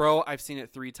 Bro, I've seen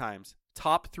it 3 times.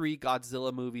 Top 3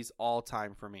 Godzilla movies all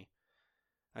time for me.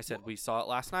 I said, we saw it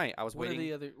last night. I was waiting.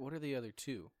 What are the other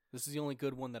 2? This is the only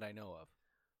good one that I know of.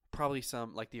 Probably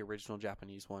some, like the original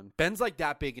Japanese one. Ben's like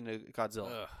that big into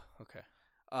Godzilla. Okay.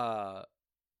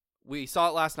 We saw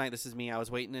it last night. This is me. I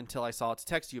was waiting until I saw it to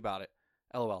text you about it.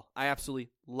 LOL. I absolutely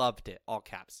loved it. All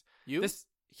caps.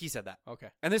 He said that. Okay.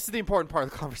 And this is the important part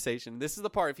of the conversation. This is the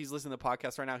part, if he's listening to the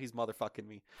podcast right now, he's motherfucking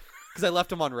me. Because I left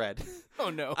him on red. Oh,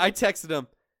 no. I texted him,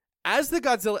 as the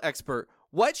Godzilla expert,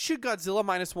 what should Godzilla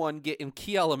Minus One get in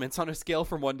key elements on a scale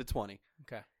from 1 to 20?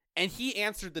 Okay. And he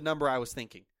answered the number I was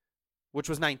thinking, which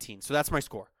was 19. So that's my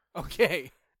score.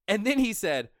 Okay. And then he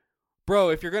said, bro,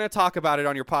 if you're going to talk about it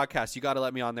on your podcast, you got to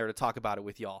let me on there to talk about it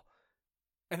with y'all.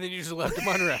 And then you just left him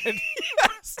on red.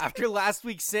 Yes. After last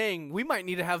week saying we might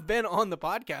need to have Ben on the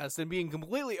podcast and being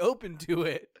completely open to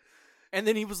it. And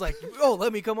then he was like, oh,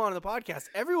 let me come on the podcast.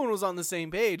 Everyone was on the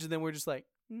same page. And then we're just like,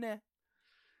 nah.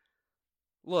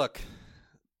 Look,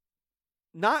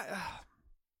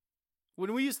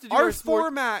 When we used to do our sport,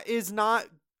 format is not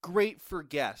great for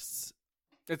guests.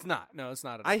 it's not. No, it's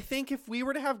not. At all. I think if we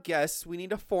were to have guests, we need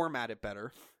to format it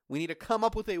better. We need to come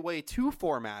up with a way to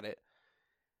format it.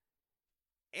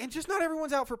 And just not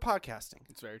everyone's out for podcasting.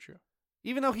 It's very true.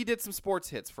 Even though he did some sports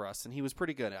hits for us, and he was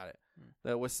pretty good at it.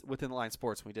 That was within the line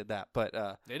sports when we did that. But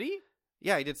Did he?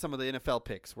 yeah, he did some of the NFL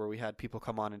picks where we had people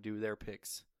come on and do their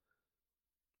picks.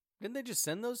 Didn't they just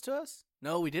send those to us?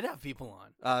 No, we did have people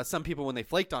on. Some people, when they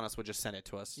flaked on us, would just send it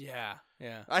to us. Yeah.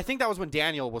 I think that was when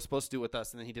Daniel was supposed to do it with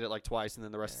us, and then he did it like twice, and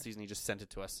then the rest of the season he just sent it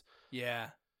to us. Yeah.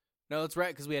 No, that's right,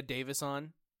 because we had Davis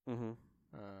on. Mm-hmm.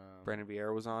 Brandon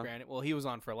Vieira was on. Well, he was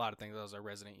on for a lot of things. That was our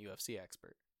resident UFC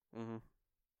expert. Mm-hmm.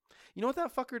 You know what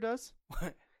that fucker does?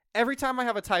 What? Every time I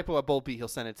have a typo at Boltby, he'll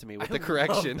send it to me with the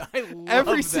correction. I love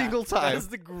Every that. single time. That is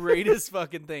the greatest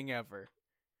fucking thing ever.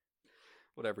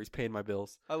 Whatever, he's paying my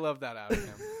bills. I love that out of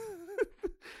him.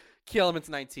 Key elements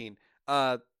 19.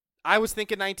 I was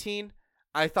thinking 19.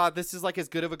 I thought this is like as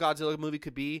good of a Godzilla movie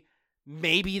could be.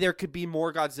 Maybe there could be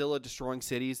more Godzilla destroying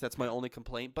cities. That's my only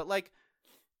complaint. But like,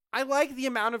 I like the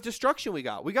amount of destruction we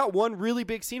got. We got one really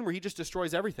big scene where he just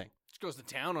destroys everything. Just goes to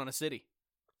town on a city.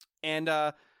 And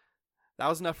that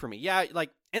was enough for me. Yeah,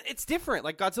 like, and it's different.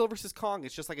 Like Godzilla vs. Kong,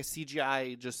 it's just like a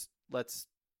CGI, just lets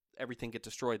everything get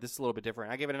destroyed. This is a little bit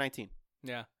different. I gave it a 19.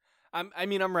 Yeah. I'm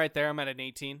right there. I'm at an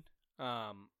 18.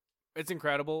 It's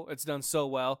incredible. It's done so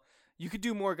well. You could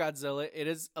do more Godzilla. It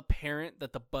is apparent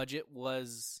that the budget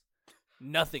was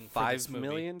nothing for this $5 movie.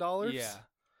 million? Yeah.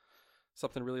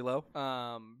 Something really low?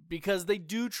 Because they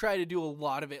do try to do a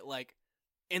lot of it like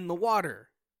in the water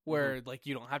where like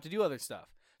you don't have to do other stuff.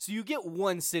 So you get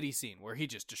one city scene where he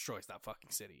just destroys that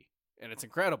fucking city and it's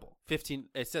incredible. 15.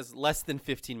 It says less than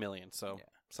 15 million, so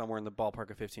somewhere in the ballpark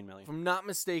of 15 million. If I'm not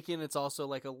mistaken, it's also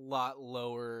like a lot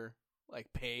lower like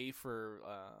pay for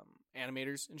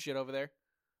animators and shit over there.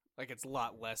 Like it's a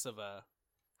lot less of a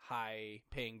high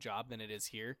paying job than it is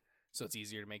here. So it's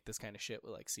easier to make this kind of shit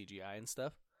with like CGI and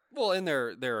stuff. Well, in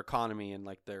their economy and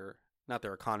like not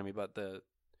their economy, but the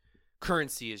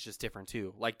currency is just different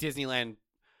too. Like Disneyland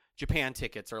Japan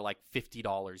tickets are like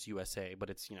 $50 USA, but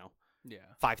it's,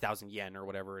 5,000 yen or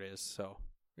whatever it is. So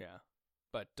yeah,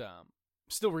 but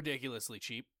still ridiculously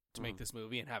cheap to make this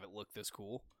movie and have it look this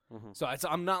cool. Mm-hmm. So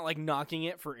I'm not like knocking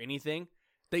it for anything.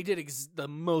 They did the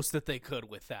most that they could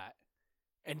with that,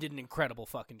 and did an incredible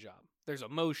fucking job. There's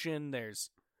emotion. There's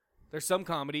some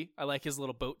comedy. I like his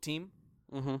little boat team.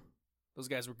 Mm-hmm. Those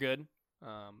guys were good.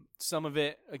 Some of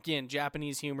it, again,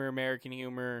 Japanese humor, American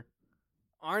humor,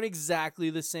 aren't exactly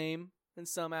the same in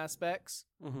some aspects,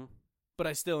 but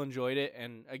I still enjoyed it.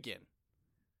 And again,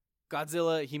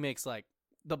 Godzilla, he makes like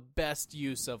the best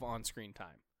use of on-screen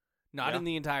time. Not in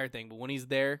the entire thing, but when he's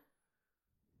there,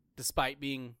 despite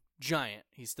being giant,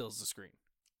 he stills the screen.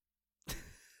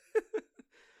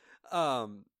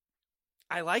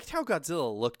 I liked how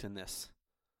Godzilla looked in this.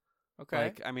 Okay.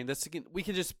 Like, I mean, this we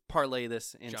can just parlay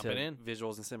this into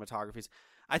visuals and cinematographies.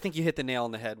 I think you hit the nail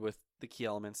on the head with the key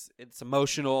elements. It's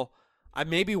emotional. I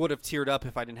maybe would have teared up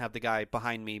if I didn't have the guy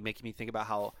behind me making me think about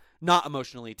how not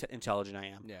emotionally intelligent I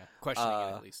am. Yeah, questioning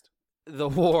it at least. The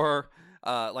war,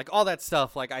 like all that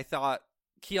stuff. Like, I thought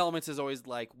key elements is always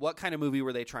like, what kind of movie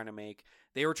were they trying to make?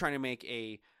 They were trying to make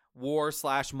a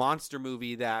war/monster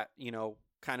movie that, you know,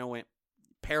 kind of went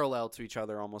parallel to each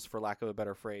other almost, for lack of a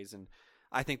better phrase. And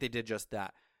I think they did just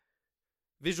that.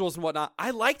 Visuals and whatnot.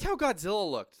 I liked how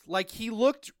Godzilla looked. Like, he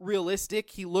looked realistic.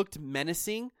 He looked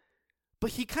menacing.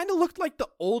 But he kind of looked like the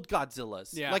old Godzillas.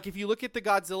 Yeah. Like, if you look at the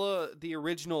Godzilla, the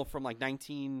original from like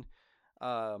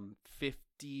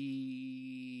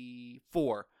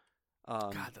 1954.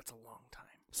 God, that's a long time.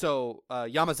 So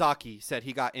Yamazaki said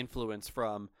he got influence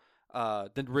from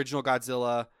the original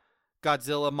Godzilla,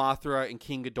 Mothra, and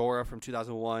King Ghidorah from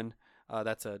 2001.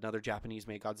 That's another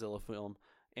Japanese-made Godzilla film.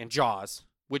 And Jaws,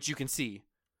 which you can see.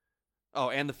 Oh,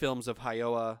 and the films of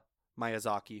Hayao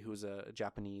Miyazaki, who's a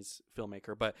Japanese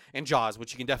filmmaker. And Jaws,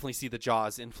 which you can definitely see the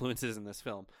Jaws influences in this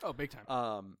film. Oh, big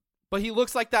time. But he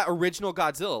looks like that original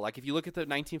Godzilla. Like, if you look at the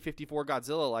 1954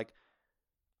 Godzilla, like,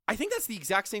 I think that's the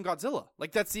exact same Godzilla.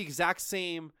 Like, that's the exact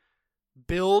same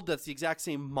build. That's the exact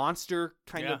same monster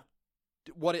kind of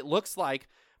what it looks like.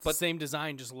 But same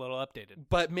design, just a little updated.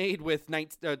 But made with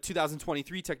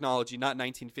 2023 technology, not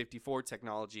 1954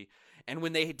 technology. And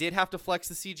when they did have to flex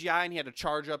the CGI and he had to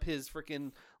charge up his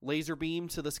freaking laser beam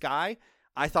to the sky,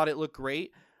 I thought it looked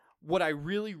great. What I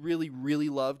really, really, really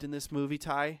loved in this movie,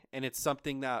 Ty, and it's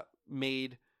something that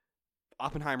made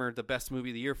Oppenheimer the best movie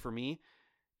of the year for me,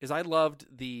 is I loved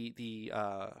the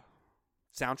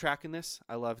soundtrack in this.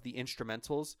 I love the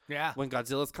instrumentals. Yeah. When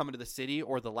Godzilla's coming to the city,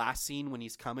 or the last scene when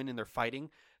he's coming and they're fighting,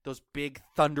 those big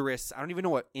thunderous, I don't even know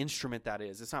what instrument that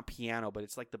is. It's not piano, but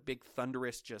it's like the big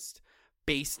thunderous just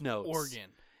bass notes.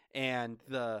 Organ. And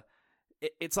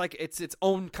it's like it's its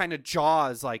own kind of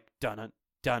Jaws, like dun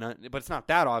dun, but it's not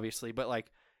that, obviously. But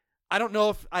like, I don't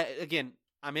know if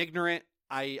I'm ignorant.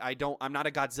 I'm not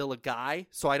a Godzilla guy,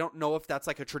 so I don't know if that's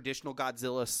like a traditional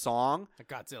Godzilla song. A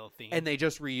Godzilla theme. And they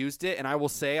just reused it. And I'll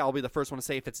be the first one to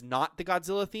say, if it's not the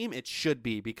Godzilla theme, it should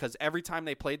be, because every time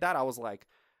they played that, I was like,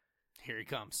 here he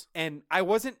comes. And I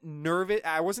wasn't nervous.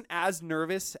 I wasn't as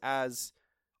nervous as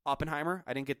Oppenheimer.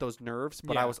 I didn't get those nerves,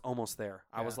 but I was almost there.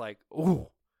 I was like, ooh.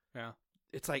 Yeah.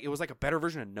 It's like, it was like a better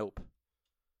version of Nope.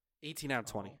 18 out of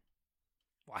 20.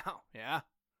 Wow. Yeah.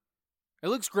 It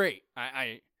looks great.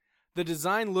 The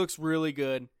design looks really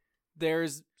good.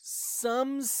 There's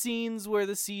some scenes where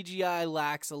the CGI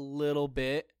lacks a little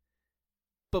bit.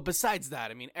 But besides that,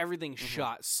 I mean, everything's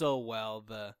shot so well.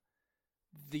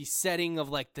 The setting of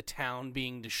like the town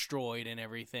being destroyed and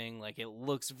everything, like, it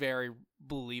looks very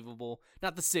believable.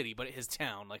 Not the city, but his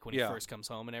town, like when he first comes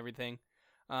home and everything.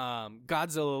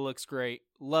 Godzilla looks great.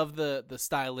 Love the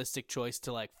stylistic choice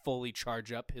to like fully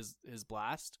charge up his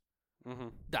blast. Mm-hmm.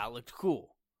 That looked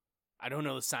cool. I don't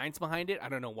know the science behind it. I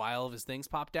don't know why all of his things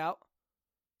popped out.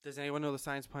 Does anyone know the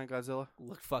science behind Godzilla?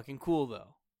 Looked fucking cool,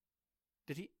 though.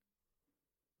 Did he?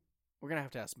 We're going to have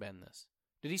to ask Ben this.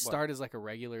 Did he start as like a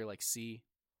regular like sea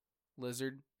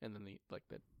lizard, and then the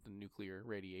nuclear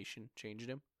radiation changed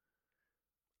him?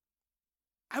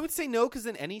 I would say no, because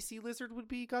then any sea lizard would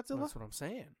be Godzilla. That's what I'm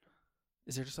saying.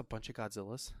 Is there just a bunch of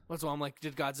Godzillas? That's why I'm like,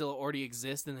 did Godzilla already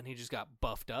exist and then he just got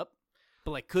buffed up?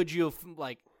 But like, could you have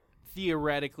like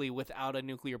theoretically, without a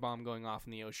nuclear bomb going off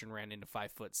in the ocean, ran into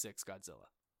 5'6" Godzilla?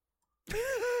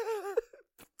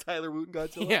 Tyler Wooten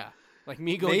Godzilla? Yeah. Like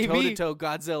me going toe-to-toe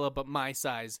Godzilla, but my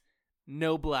size.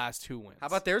 No blast, who wins? How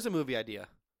about there's a movie idea?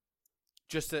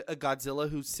 Just a Godzilla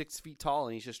who's 6 feet tall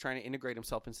and he's just trying to integrate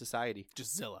himself in society.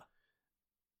 Just Zilla.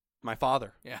 My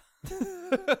father. Yeah.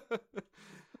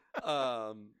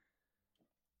 I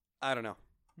don't know.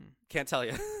 Can't tell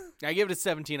you. I give it a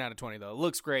 17 out of 20, though. It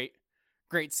looks great.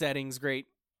 Great settings, great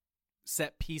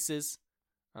set pieces.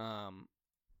 I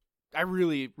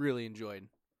really, really enjoyed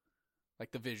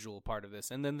like the visual part of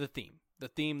this. And then the theme,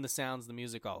 the sounds, the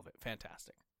music, all of it.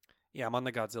 Fantastic. Yeah, I'm on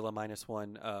the Godzilla Minus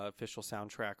One official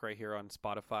soundtrack right here on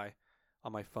Spotify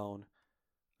on my phone.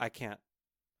 I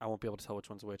won't be able to tell which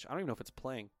one's which. I don't even know if it's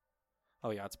playing.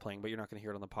 Oh, yeah, it's playing, but you're not going to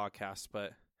hear it on the podcast,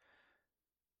 but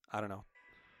I don't know.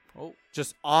 Oh,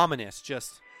 Just ominous,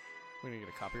 just we're going to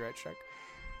get a copyright strike.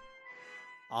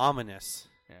 ominous.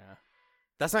 Yeah.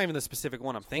 That's not even the specific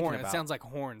one I'm thinking Horn. about. It sounds like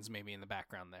horns maybe in the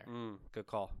background there. Good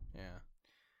call. Yeah.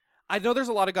 I know there's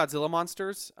a lot of Godzilla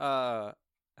monsters. Have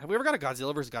we ever got a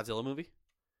Godzilla versus Godzilla movie?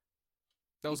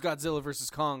 That was Godzilla versus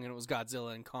Kong, and it was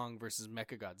Godzilla and Kong versus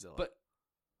Mechagodzilla. But,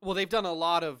 well, they've done a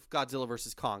lot of Godzilla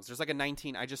versus Kongs. There's like there's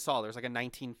like a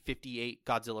 1958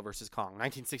 Godzilla versus Kong.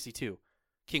 1962,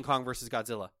 King Kong versus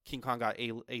Godzilla. King Kong got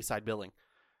A-side billing.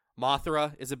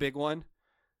 Mothra is a big one.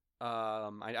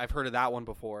 I've heard of that one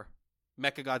before.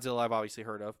 Mechagodzilla I've obviously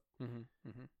heard of.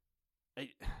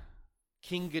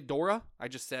 King Ghidorah, I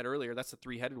just said earlier, that's the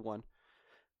 3-headed one.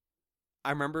 I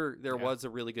remember there was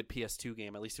a really good PS2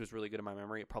 game, at least it was really good in my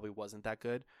memory. It probably wasn't that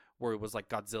good, where it was like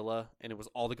Godzilla, and it was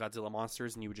all the Godzilla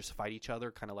monsters, and you would just fight each other,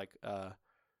 kind of like the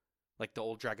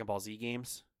old Dragon Ball Z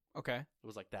games. Okay. It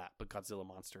was like that, but Godzilla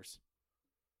monsters.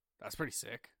 That's pretty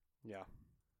sick. Yeah.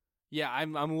 Yeah,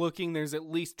 I'm looking. There's at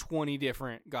least 20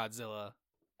 different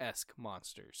Godzilla-esque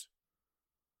monsters.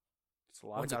 It's a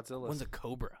lot of Godzillas. One's a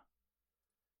cobra.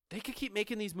 They could keep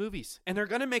making these movies, and they're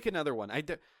going to make another one.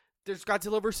 There's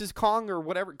Godzilla versus Kong or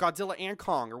whatever, Godzilla and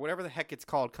Kong or whatever the heck it's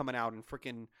called coming out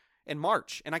in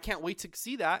March. And I can't wait to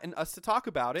see that and us to talk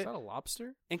about it. Is that a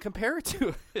lobster? And compare it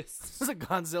to this. This is a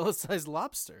Godzilla-sized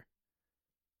lobster.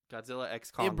 Godzilla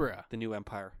X Kong, Ibra. The New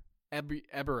Empire.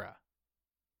 Ebera.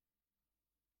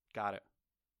 Got it.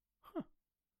 Huh.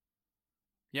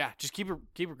 Yeah, just keep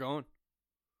her going.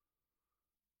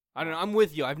 I don't know. I'm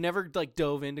with you. I've never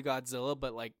dove into Godzilla,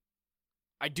 but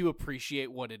I do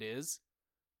appreciate what it is.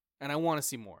 And I want to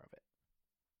see more of it.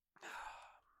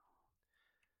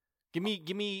 Give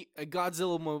me a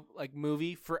Godzilla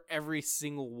movie for every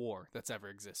single war that's ever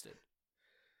existed.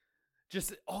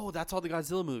 That's all the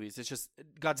Godzilla movies. It's just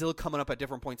Godzilla coming up at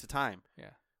different points of time.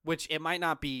 Yeah. Which it might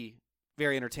not be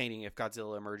very entertaining if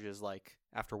Godzilla emerges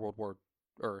after World War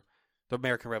or the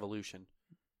American Revolution.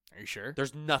 Are you sure?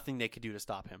 There's nothing they could do to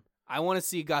stop him. I want to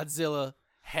see Godzilla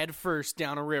head first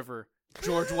down a river.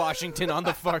 George Washington on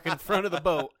the fucking front of the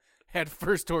boat. Head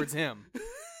first towards him.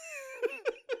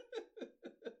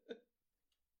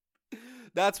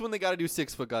 That's when they got to do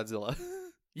 6-foot Godzilla.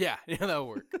 Yeah, that'll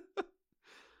work.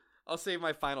 I'll save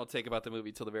my final take about the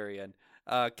movie till the very end.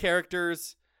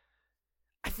 Characters.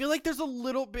 I feel like there's a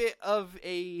little bit of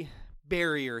a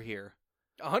barrier here.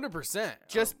 100%.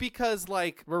 Just because,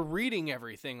 we're reading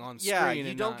everything on screen. Yeah,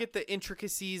 you don't get the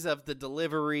intricacies of the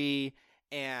delivery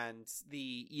and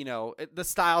the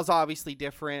style's obviously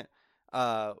different.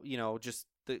 Just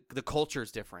the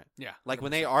culture's different. Yeah.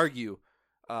 When they argue,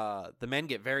 the men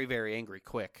get very, very angry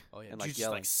quick. Oh, yeah. And Just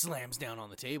yelling. slams down on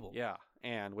the table. Yeah.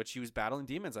 And which he was battling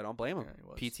demons. I don't blame him. Yeah, he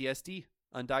was. PTSD.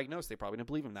 Undiagnosed. They probably didn't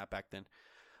believe him that back then.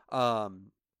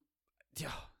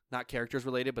 Not characters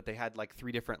related, but they had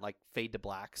 3 different fade to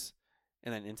blacks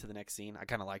and then into the next scene. I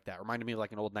kind of like that. Reminded me of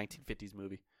an old 1950s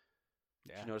movie.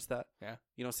 Yeah. Did you notice that? Yeah.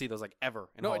 You don't see those ever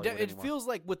in No, Hollywood it anymore. feels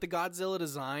like with the Godzilla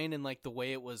design and the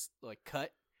way it was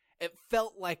cut, it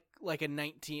felt like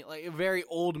a very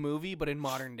old movie, but in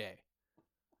modern day.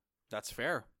 That's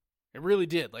fair. It really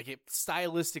did. It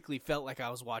stylistically felt like I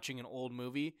was watching an old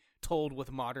movie told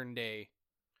with modern day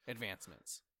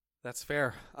advancements. That's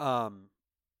fair.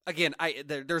 Again,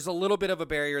 there's a little bit of a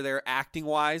barrier there acting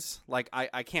wise.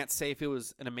 I can't say if it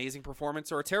was an amazing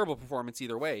performance or a terrible performance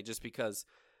either way, just because,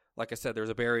 like I said, there's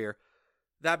a barrier.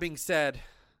 That being said,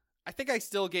 I think I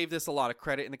still gave this a lot of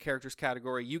credit in the characters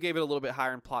category. You gave it a little bit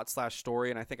higher in plot/story,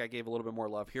 and I think I gave a little bit more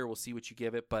love here. We'll see what you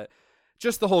give it, but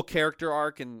just the whole character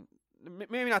arc, and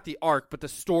maybe not the arc, but the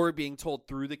story being told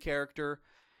through the character,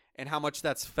 and how much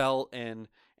that's felt, and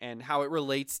how it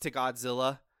relates to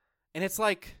Godzilla. And it's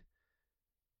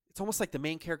almost like the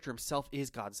main character himself is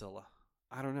Godzilla.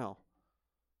 I don't know.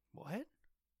 What?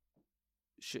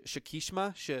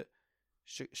 Shikishima,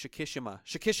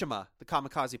 the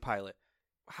kamikaze pilot.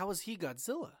 How is he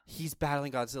Godzilla? He's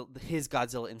battling his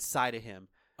Godzilla inside of him.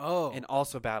 Oh. And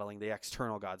also battling the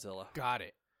external Godzilla. Got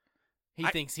it. He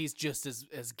thinks he's just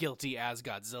as guilty as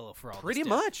Godzilla for all pretty this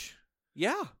much.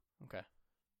 Yeah. Okay.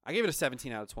 I gave it a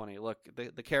 17 out of 20. Look,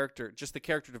 the character, just the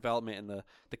character development and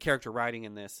the character writing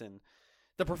in this, and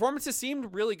the performances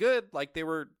seemed really good. They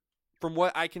were, from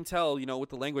what I can tell, with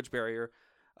the language barrier,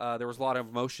 there was a lot of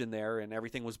emotion there, and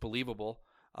everything was believable.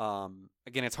 Again,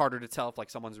 it's harder to tell if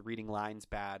someone's reading lines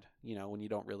bad, when you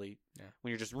don't really,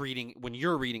 when you're just reading, when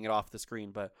you're reading it off the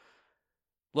screen. But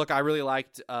look, I really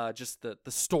liked just the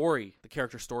story, the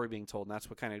character story being told, and that's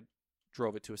what kind of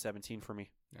drove it to a 17 for me.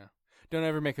 Yeah. Don't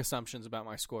ever make assumptions about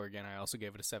my score again. I also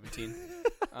gave it a 17.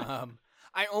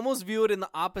 I almost view it in the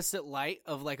opposite light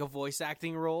of like a voice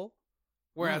acting role,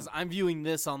 whereas I'm viewing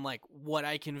this on like what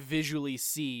I can visually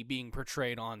see being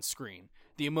portrayed on screen,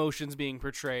 the emotions being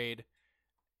portrayed,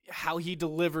 how he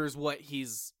delivers what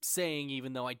he's saying,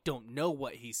 even though I don't know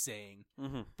what he's saying,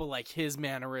 but like his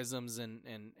mannerisms and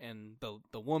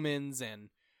the woman's and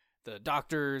the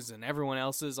doctors and everyone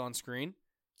else's on screen.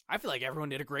 I feel like everyone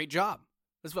did a great job.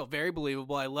 This felt very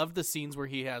believable. I loved the scenes where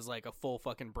he has like a full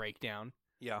fucking breakdown.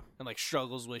 Yeah. And like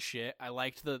struggles with shit. I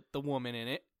liked the woman in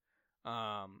it.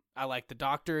 I liked the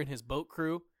doctor and his boat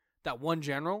crew. That one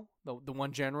general, the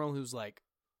one general who's like,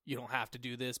 you don't have to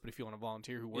do this, but if you want to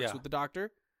volunteer, who works with the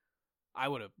doctor, I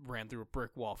would have ran through a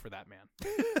brick wall for that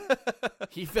man.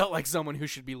 He felt like someone who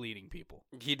should be leading people.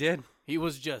 He did. He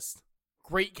was just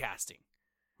great casting.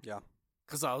 Yeah.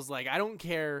 Because I was like, I don't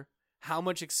care how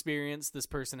much experience this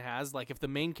person has. Like, if the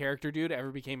main character dude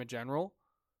ever became a general,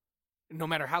 no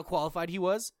matter how qualified he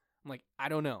was, I'm like, I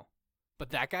don't know.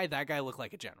 But that guy looked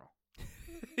like a general.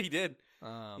 He did.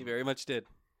 He very much did.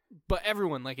 But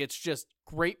everyone, like, it's just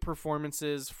great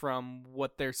performances from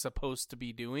what they're supposed to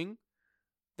be doing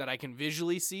that I can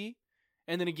visually see.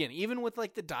 And then again, even with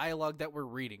like the dialogue that we're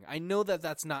reading, I know that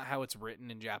that's not how it's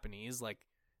written in Japanese. Like,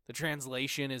 the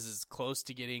translation is as close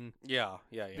to getting Yeah.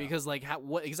 because like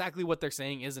what they're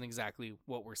saying isn't exactly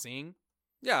what we're seeing.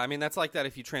 Yeah, I mean that's like that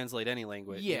if you translate any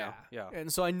language. Yeah, you know? Yeah.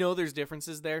 And so I know there's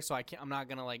differences there, so I'm not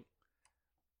gonna like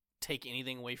take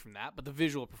anything away from that. But the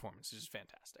visual performance is just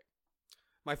fantastic.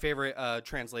 My favorite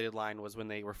translated line was when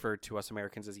they referred to us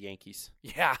Americans as Yankees.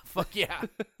 Yeah, fuck yeah.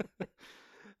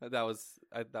 That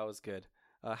was good.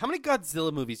 How many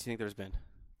Godzilla movies do you think there's been?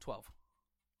 12.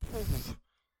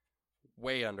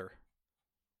 Way under.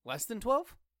 Less than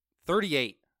 12?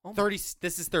 38. Oh 30.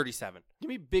 This is 37. Give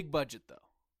me big budget though.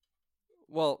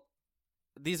 Well,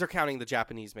 these are counting the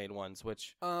Japanese-made ones,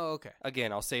 which, Oh, okay.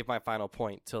 again, I'll save my final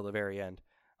point till the very end.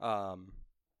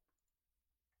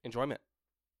 Enjoyment.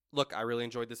 Look, I really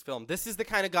enjoyed this film. This is the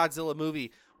kind of Godzilla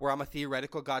movie where I'm a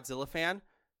theoretical Godzilla fan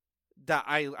that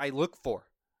I look for.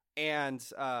 And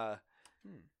I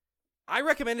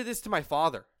recommended this to my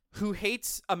father, who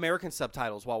hates American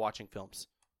subtitles while watching films.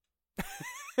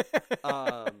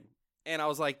 And I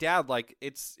was like, Dad, like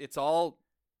it's all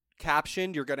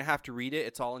captioned. You're going to have to read it.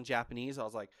 It's all in Japanese. I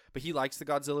was like, but he likes the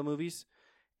Godzilla movies.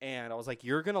 And I was like,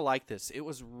 you're going to like this. It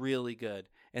was really good.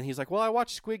 And he's like, well, I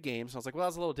watched Squid Games. And I was like, well, that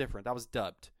was a little different. That was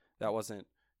dubbed. That wasn't,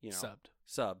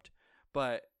 subbed.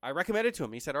 But I recommended it to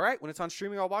him. He said, all right, when it's on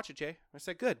streaming, I'll watch it, Jay. I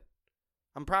said, good.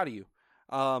 I'm proud of you.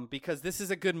 Because this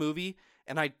is a good movie.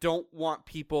 And I don't want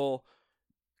people...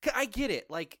 I get it.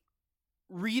 Like,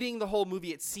 reading the whole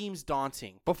movie, it seems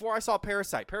daunting. Before I saw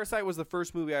Parasite. Parasite was the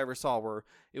first movie I ever saw where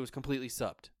it was completely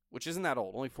subbed. Which isn't that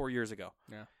old. Only 4 years ago.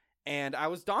 Yeah. And I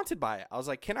was daunted by it. I was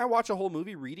like, can I watch a whole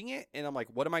movie reading it? And I'm like,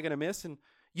 what am I going to miss? And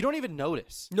you don't even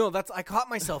notice. No, I caught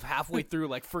myself halfway through,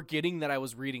 like, forgetting that I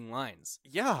was reading lines.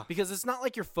 Yeah. Because it's not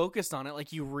like you're focused on it.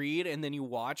 Like, you read and then you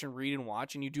watch and read and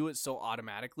watch, and you do it so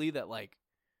automatically that, like,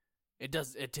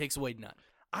 it takes away none.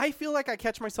 I feel like I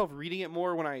catch myself reading it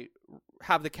more when I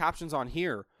have the captions on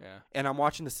here. Yeah. And I'm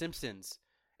watching The Simpsons.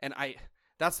 And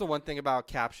that's the one thing about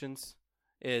captions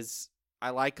is I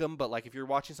like them, but, like, if you're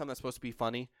watching something that's supposed to be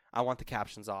funny, I want the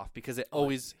captions off because it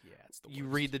always... it's the you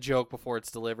worst. read the joke before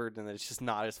it's delivered, and then it's just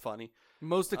not as funny.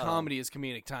 Most of comedy is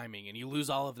comedic timing, and you lose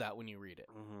all of that when you read it.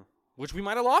 Mm-hmm. Which we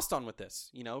might have lost on with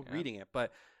this, reading it.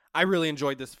 But I really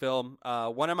enjoyed this film.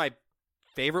 One of my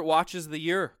favorite watches of the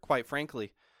year, quite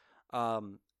frankly. I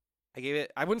gave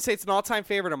it... I wouldn't say it's an all-time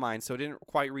favorite of mine, so it didn't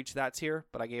quite reach that tier,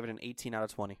 but I gave it an 18 out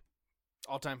of 20.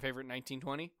 All-time favorite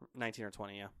 1920? 19 or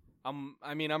 20, yeah.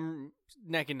 I'm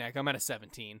neck and neck. I'm at a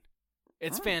 17.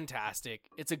 It's fantastic.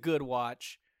 It's a good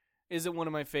watch. Is it one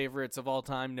of my favorites of all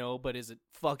time? No, but is it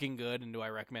fucking good? And do I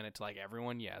recommend it to like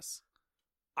everyone? Yes.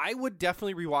 I would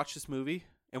definitely rewatch this movie,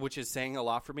 and which is saying a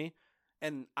lot for me.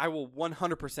 And I will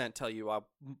 100% tell you I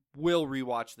will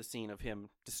rewatch the scene of him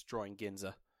destroying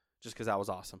Ginza, just because that was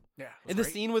awesome. Yeah, and the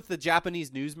scene with the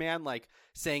Japanese newsman like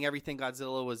saying everything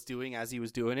Godzilla was doing as he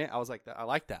was doing it, I was like, I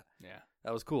like that. Yeah,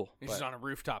 that was cool. He's just on a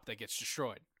rooftop that gets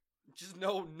destroyed. Just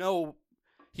no.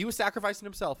 He was sacrificing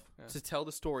himself to tell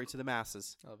the story to the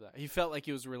masses. I love that. He felt like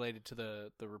he was related to the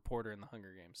reporter in the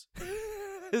Hunger Games.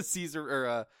 Caesar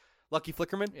or Lucky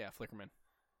Flickerman? Yeah, Flickerman.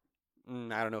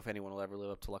 I don't know if anyone will ever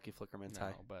live up to Lucky Flickerman's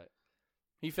high. But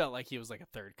he felt like he was like a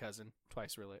third cousin,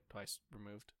 twice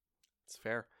removed. It's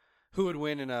fair. Who would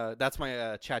win in a? That's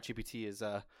my chat GPT is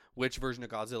which version of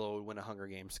Godzilla would win a Hunger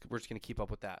Games? We're just gonna keep up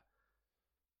with that.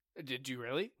 Did you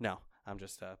really? No, I'm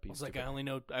just being I was like, stupid.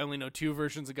 I only know 2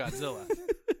 versions of Godzilla.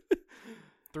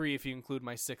 3 if you include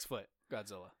my 6-foot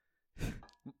Godzilla.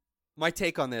 My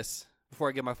take on this before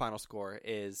I get my final score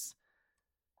is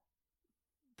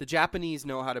the Japanese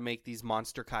know how to make these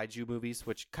monster kaiju movies,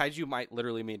 which kaiju might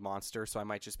literally mean monster, so I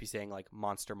might just be saying like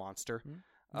monster.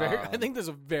 I think there's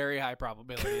a very high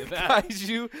probability of that.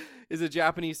 Kaiju is a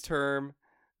Japanese term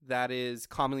that is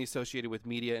commonly associated with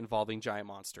media involving giant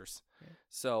monsters. Yeah.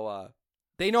 So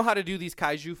they know how to do these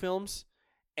kaiju films,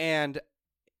 and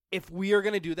if we are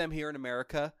going to do them here in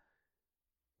America,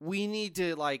 we need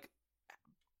to like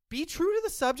be true to the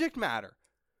subject matter.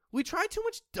 We try too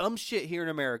much dumb shit here in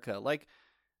America. Like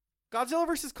Godzilla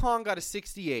vs. Kong got a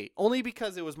 68 only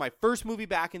because it was my first movie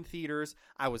back in theaters.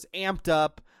 I was amped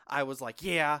up. I was like,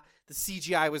 yeah, the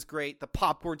CGI was great. The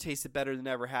popcorn tasted better than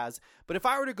it ever has. But if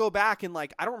I were to go back and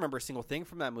like, I don't remember a single thing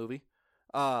from that movie.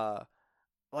 The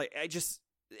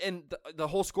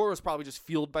whole score was probably just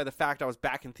fueled by the fact I was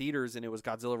back in theaters and it was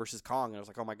Godzilla vs. Kong. And I was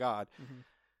like, oh my God,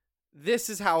 this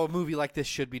is how a movie like this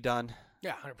should be done.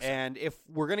 Yeah, 100%. And if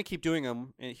we're going to keep doing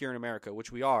them here in America,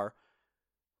 which we are,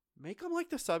 make them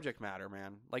like the subject matter,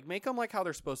 man. Like, make them like how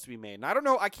they're supposed to be made. And I don't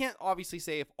know. I can't obviously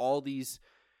say if all these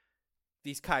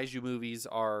kaiju movies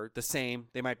are the same.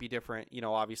 They might be different. You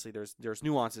know, obviously there's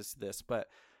nuances to this. But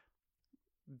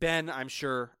Ben, I'm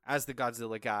sure, as the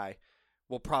Godzilla guy,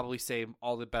 will probably say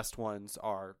all the best ones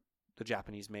are the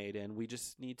Japanese made. And we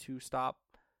just need to stop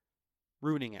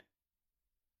ruining it.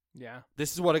 Yeah.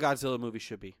 This is what a Godzilla movie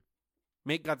should be.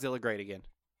 Make Godzilla great again.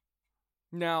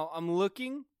 Now, I'm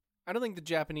looking. I don't think the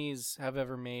Japanese have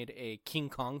ever made a King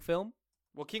Kong film.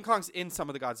 Well, King Kong's in some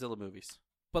of the Godzilla movies.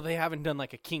 But they haven't done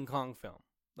like a King Kong film.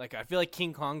 Like, I feel like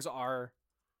King Kongs are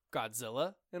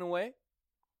Godzilla in a way.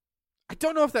 I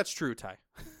don't know if that's true, Ty.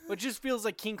 It just feels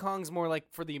like King Kong's more like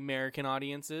for the American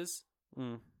audiences.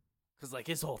 Because like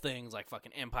his whole thing's like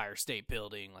fucking Empire State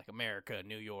Building, like America,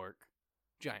 New York,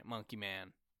 giant monkey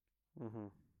man. Mm-hmm.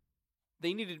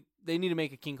 They need to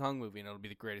make a King Kong movie, and it'll be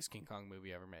the greatest King Kong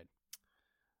movie ever made.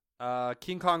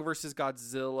 King Kong versus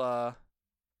Godzilla.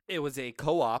 It was a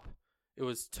co-op. It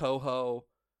was Toho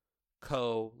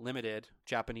Co. Limited,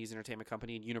 Japanese entertainment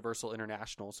company, and Universal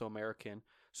International, so American.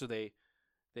 So they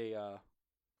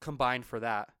combined for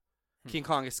that. King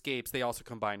Kong Escapes, they also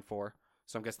combined for.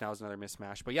 So I'm guessing that was another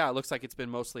mismatch. But yeah, it looks like it's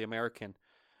been mostly American.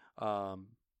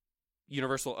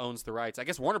 Universal owns the rights. I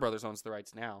guess Warner Brothers owns the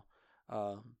rights now.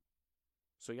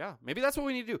 So yeah, maybe that's what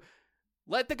we need to do.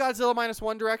 Let the Godzilla Minus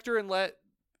One director and let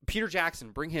Peter Jackson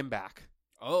bring him back.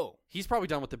 Oh. He's probably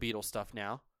done with the Beatles stuff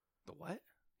now. The what?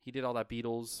 He did all that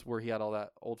Beatles where he had all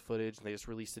that old footage, and they just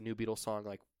released a new Beatles song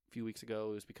like a few weeks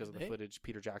ago. It was because of the footage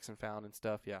Peter Jackson found and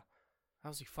stuff. Yeah.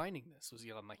 How's he finding this? Was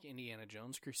he on like Indiana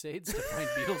Jones crusades to find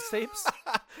Beatles tapes?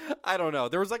 I don't know.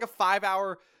 There was like a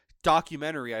 5-hour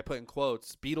documentary, I put in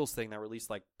quotes, Beatles thing that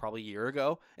released like probably a year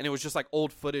ago, and it was just like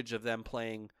old footage of them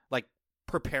playing, like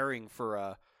preparing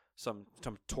for some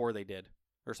tour they did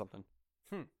or something.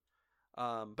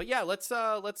 But yeah, let's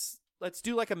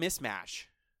do like a mismatch.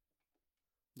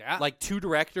 Yeah. Like 2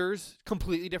 directors,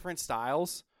 completely different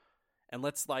styles, and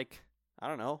let's like, I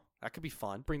don't know, that could be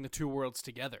fun. Bring the 2 worlds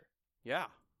together. Yeah.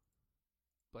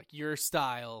 Like your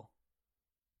style,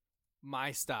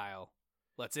 my style.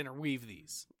 Let's interweave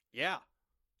these. Yeah.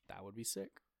 That would be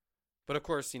sick. But of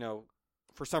course, you know,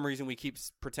 for some reason we keep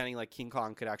pretending like King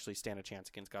Kong could actually stand a chance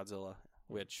against Godzilla,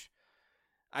 which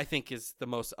I think is the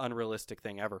most unrealistic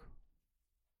thing ever.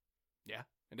 Yeah,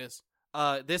 it is.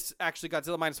 This actually,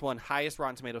 Godzilla Minus One, highest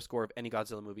Rotten Tomato score of any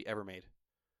Godzilla movie ever made.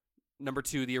 Number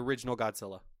 2, the original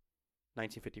Godzilla,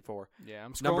 1954. Yeah,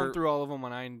 I'm scrolling through all of them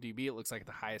on IMDb. It looks like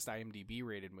the highest IMDb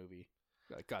rated movie,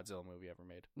 like Godzilla movie ever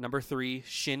made. Number 3,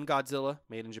 Shin Godzilla,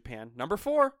 made in Japan. Number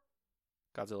 4,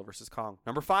 Godzilla vs. Kong.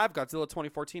 Number 5, Godzilla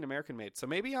 2014, American made. So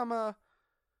maybe I'm I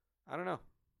don't know.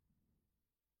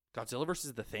 Godzilla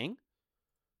versus the Thing?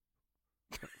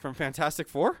 From Fantastic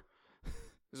Four?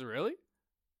 Is it really?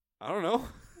 I don't know.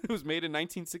 It was made in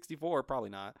 1964. Probably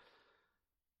not.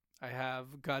 I have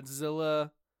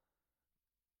Godzilla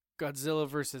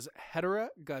versus Hedorah,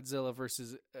 Godzilla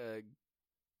versus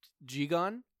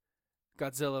Gigan,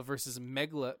 Godzilla versus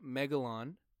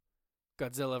Megalon,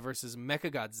 Godzilla versus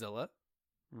Mechagodzilla.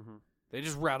 Mm-hmm. They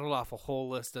just rattled off a whole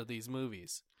list of these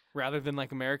movies rather than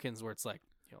like Americans where it's like,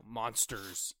 you know,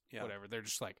 monsters, whatever. They're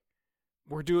just like,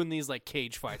 we're doing these like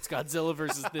cage fights. Godzilla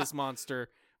versus this monster.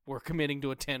 We're committing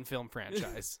to a 10-film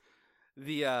franchise.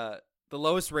 The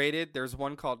lowest rated, there's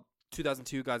one called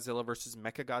 2002 Godzilla vs.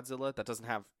 Mechagodzilla that doesn't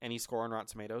have any score on Rotten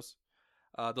Tomatoes.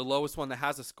 The lowest one that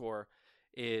has a score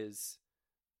is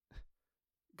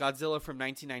Godzilla from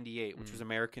 1998, which was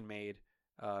American made.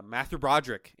 Matthew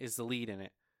Broderick is the lead in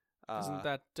it. Isn't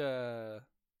that what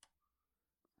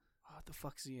the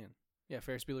fuck's he in? Yeah,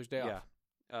 Ferris Bueller's Day Off.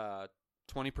 Yeah.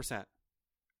 20%.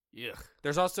 Yuck.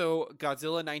 There's also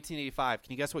Godzilla 1985.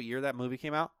 Can you guess what year that movie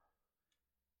came out?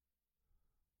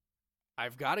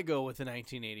 I've got to go with the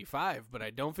 1985, but I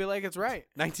don't feel like it's right.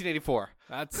 1984.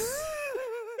 That's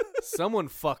someone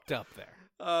fucked up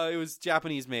there. It was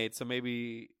Japanese made, so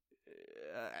maybe.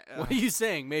 What are you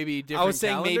saying? Maybe different. I was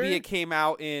saying calendar? maybe it came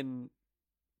out in.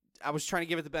 I was trying to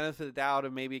give it the benefit of the doubt,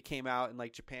 and maybe it came out in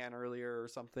like Japan earlier or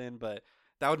something. But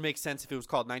that would make sense if it was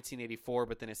called 1984,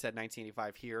 but then it said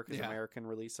 1985 here because American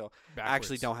release. So I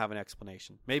actually don't have an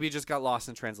explanation. Maybe it just got lost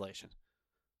in translation.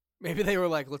 Maybe they were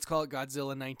like, let's call it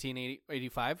Godzilla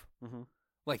 1985,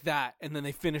 like that, and then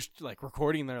they finished like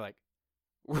recording. And they're like,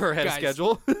 we're ahead of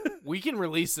schedule. We can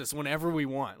release this whenever we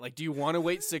want. Like, do you want to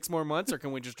wait 6 more months, or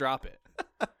can we just drop it?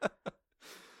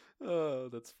 Oh,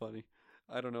 that's funny.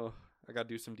 I don't know. I got to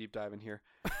do some deep diving here.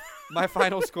 My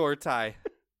final score, Ty,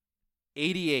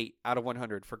 88 out of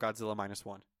 100 for Godzilla Minus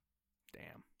One.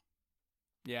 Damn.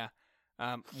 Yeah.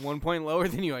 1 point lower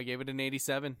than you. I gave it an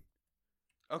 87.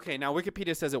 Okay, now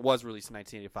Wikipedia says it was released in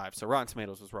 1985, so Rotten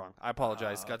Tomatoes was wrong. I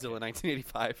apologize. Okay. Godzilla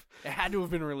 1985. It had to have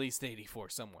been released in 84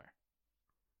 somewhere.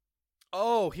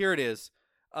 Oh, here it is.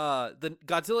 The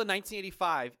Godzilla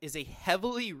 1985 is a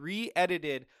heavily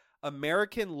re-edited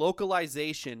American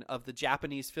localization of the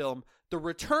Japanese film The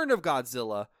Return of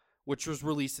Godzilla, which was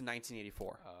released in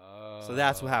 1984. So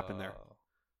that's what happened there.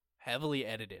 Heavily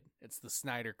edited. It's the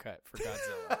Snyder cut for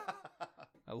Godzilla.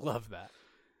 I love that.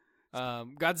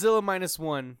 Godzilla Minus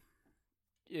One.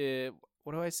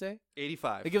 What do I say?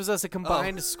 85. It gives us a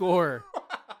combined score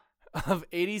of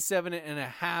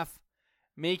 87.5,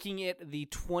 making it the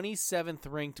 27th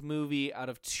ranked movie out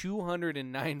of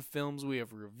 209 films we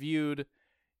have reviewed.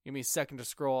 Give me a second to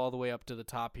scroll all the way up to the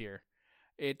top here.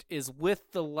 It is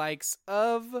with the likes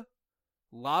of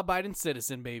Law-Abiding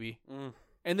Citizen, baby.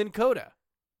 And then Coda.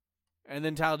 And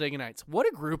then Talladega Nights. What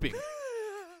a grouping.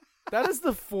 That is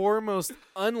the 4 most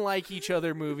unlike each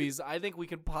other movies I think we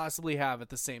could possibly have at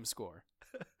the same score.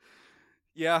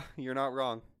 Yeah, you're not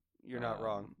wrong. You're not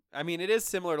wrong. I mean, it is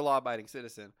similar to Law-Abiding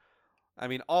Citizen. I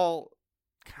mean, all...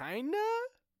 Kinda?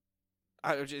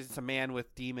 It's a man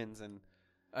with demons and...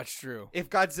 That's true. If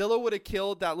Godzilla would have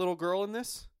killed that little girl in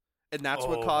this, and that's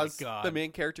what caused the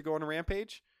main character to go on a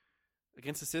rampage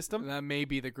against the system... That may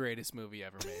be the greatest movie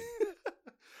ever made.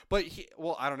 But,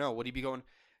 I don't know. Would he be going...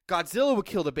 Godzilla would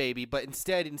kill the baby, but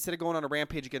instead of going on a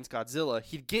rampage against Godzilla,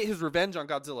 he'd get his revenge on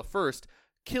Godzilla first,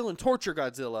 kill and torture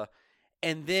Godzilla,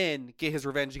 and then get his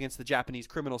revenge against the Japanese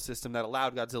criminal system that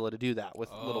allowed Godzilla to do that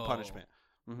with little punishment.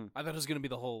 Mm-hmm. I thought it was going to be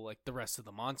the whole, like, the rest of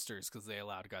the monsters because they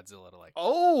allowed Godzilla to, like...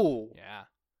 Oh! Yeah.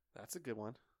 That's a good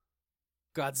one.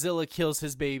 Godzilla kills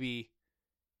his baby.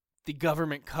 The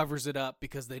government covers it up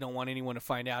because they don't want anyone to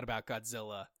find out about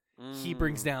Godzilla. He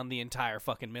brings down the entire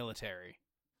fucking military.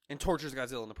 And tortures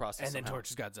Godzilla in the process. And then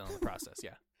tortures Godzilla in the process,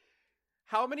 yeah.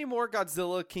 How many more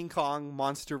Godzilla, King Kong,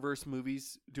 Monsterverse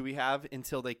movies do we have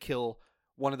until they kill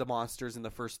one of the monsters in the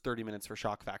first 30 minutes for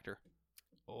shock factor?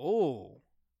 Oh.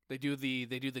 They do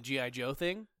the G.I. Joe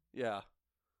thing? Yeah.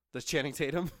 Does Channing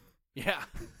Tatum? Yeah.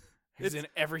 He's in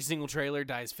every single trailer,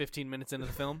 dies 15 minutes into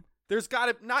the film. There's got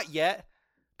to, not yet,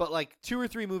 but like 2 or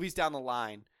 3 movies down the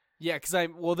line. Yeah, because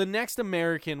the next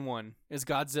American one is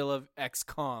Godzilla X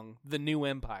Kong, The New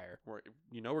Empire. We're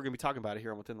going to be talking about it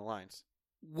here on Within the Lines.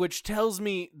 Which tells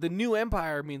me the New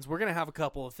Empire means we're going to have a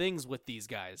couple of things with these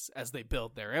guys as they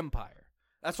build their empire.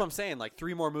 That's what I'm saying. Like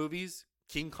 3 more movies,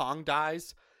 King Kong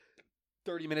dies,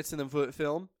 30 minutes in the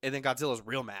film, and then Godzilla's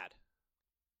real mad.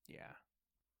 Yeah.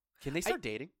 Can they start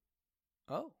dating?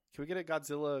 Oh. Can we get a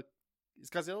Godzilla?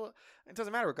 Is Godzilla? It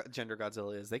doesn't matter what gender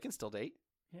Godzilla is. They can still date.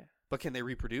 Yeah. But can they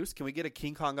reproduce? Can we get a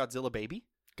King Kong Godzilla baby?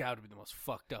 God, would be the most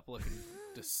fucked up looking,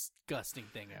 disgusting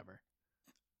thing ever.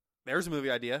 There's a movie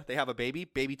idea. They have a baby.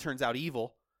 Baby turns out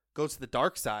evil. Goes to the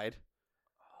dark side.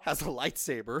 Has a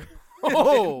lightsaber.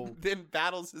 Oh. then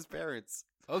battles his parents.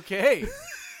 Okay.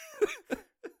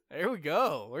 There we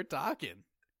go. We're talking.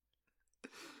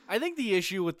 I think the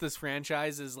issue with this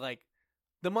franchise is like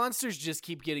the monsters just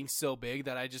keep getting so big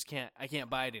that I can't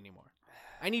buy it anymore.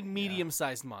 I need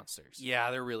medium-sized monsters.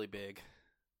 Yeah, they're really big.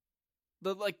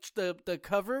 The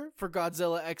cover for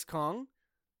Godzilla X Kong,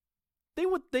 they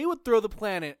would throw the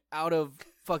planet out of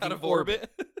fucking orbit.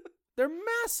 They're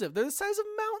massive. They're the size of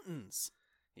mountains.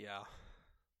 Yeah.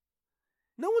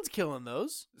 No one's killing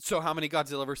those. So how many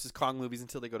Godzilla versus Kong movies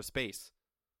until they go to space?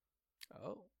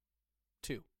 Oh,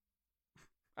 2.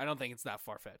 I don't think it's that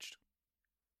far-fetched.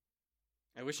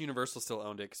 I wish Universal still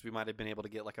owned it because we might have been able to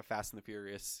get like a Fast and the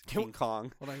Furious Can King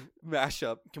Kong Hold on.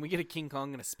 mashup. Can we get a King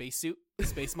Kong in a spacesuit? A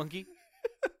space monkey?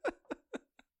 Be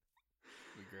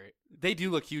great. They do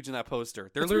look huge in that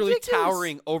poster. They're It's literally ridiculous.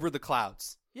 towering over the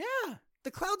clouds. Yeah.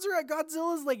 The clouds are at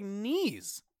Godzilla's like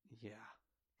knees. Yeah.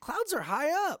 Clouds are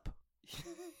high up.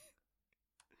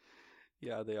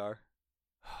 Yeah, they are.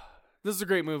 This is a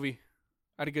great movie.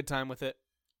 I had a good time with it.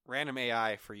 Random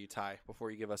AI for you, Ty,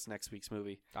 before you give us next week's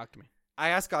movie. Talk to me. I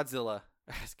asked ChatGPT,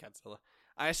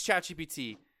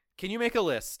 can you make a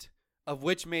list of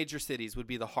which major cities would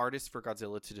be the hardest for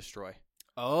Godzilla to destroy?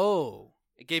 Oh.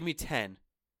 It gave me 10.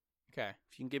 Okay.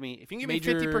 If you can give me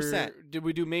Major, 50%. Did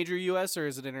we do major U.S. or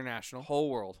is it international?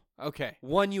 Whole world. Okay.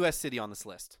 One U.S. city on this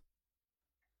list.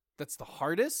 That's the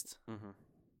hardest? Mm-hmm.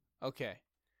 Okay.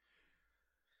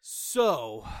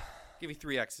 So, Give you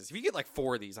 3 X's. If you get like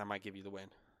 4 of these, I might give you the win.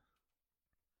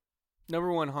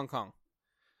 number 1, Hong Kong.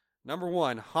 Number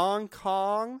 1, Hong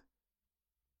Kong.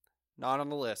 Not on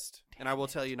the list. And I will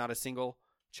tell you, not a single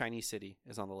Chinese city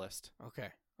is on the list. Okay.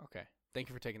 Thank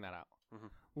you for taking that out. Mhm.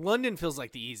 London feels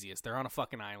like the easiest. They're on a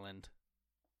fucking island.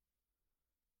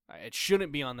 It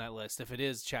shouldn't be on that list. If it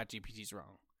is, ChatGPT's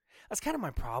wrong. That's kind of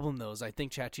my problem, though, is I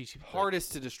think ChatGPT...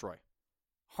 Hardest to destroy.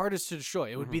 Hardest to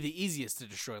destroy. It would be the easiest to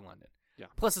destroy London. Yeah.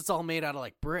 Plus, it's all made out of,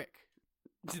 like, brick.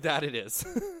 That it is.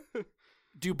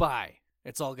 Dubai.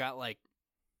 It's all got, like,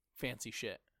 fancy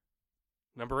shit.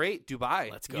 Number 8, Dubai.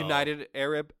 Let's go. United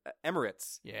Arab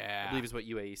Emirates. Yeah. I believe is what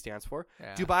UAE stands for.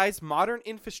 Yeah. Dubai's modern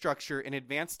infrastructure and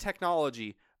advanced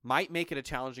technology might make it a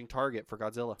challenging target for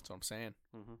Godzilla. That's what I'm saying.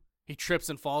 Mm-hmm. He trips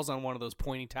and falls on one of those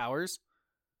pointy towers.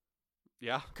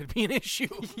 Yeah. Could be an issue.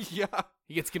 Yeah.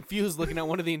 He gets confused looking at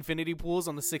one of the infinity pools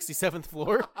on the 67th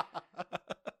floor.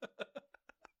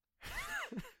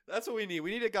 That's what we need.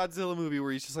 We need a Godzilla movie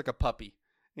where he's just like a puppy.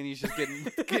 And he's just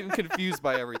getting confused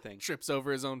by everything. Trips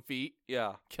over his own feet.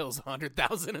 Yeah. Kills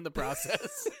 100,000 in the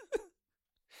process.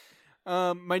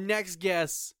 My next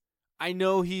guess, I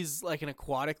know he's like an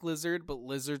aquatic lizard, but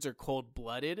lizards are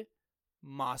cold-blooded.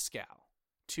 Moscow.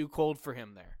 Too cold for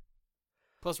him there.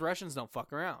 Plus, Russians don't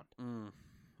fuck around.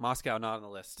 Moscow not on the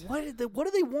list. What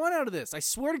do they want out of this? I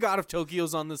swear to God, if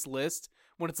Tokyo's on this list,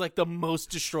 when it's like the most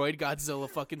destroyed Godzilla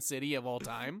fucking city of all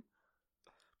time,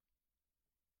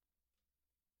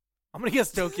 I'm going to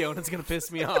guess Tokyo, and it's going to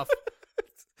piss me off.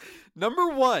 Number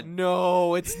 1.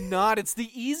 No, it's not. It's the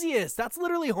easiest. That's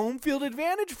literally home field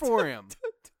advantage for him.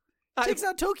 Takes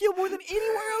out Tokyo more than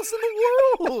anywhere else in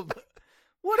the world.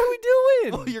 What are we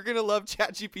doing? Oh, you're going to love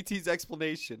ChatGPT's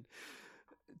explanation.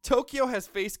 Tokyo has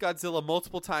faced Godzilla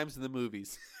multiple times in the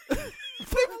movies. Every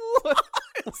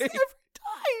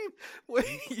time.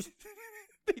 Wait.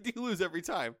 They do lose every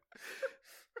time.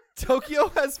 Tokyo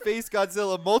has faced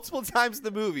Godzilla multiple times in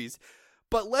the movies,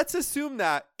 but let's assume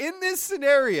that in this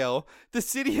scenario, the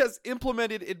city has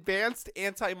implemented advanced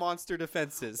anti-monster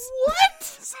defenses. What?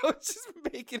 So it's just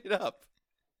making it up.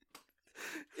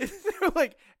 They're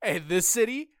like, hey, this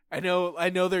city, I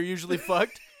know they're usually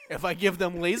fucked. If I give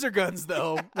them laser guns,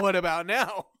 though, what about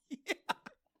now? Yeah.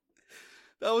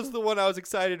 That was the one I was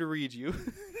excited to read you.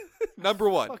 Number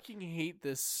 1. I fucking hate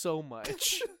this so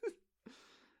much.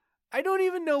 I don't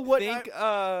even know what...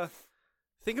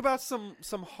 Think about some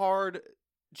hard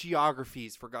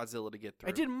geographies for Godzilla to get through.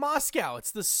 I did Moscow.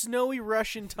 It's the snowy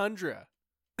Russian tundra.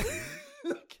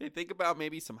 Okay, think about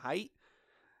maybe some height.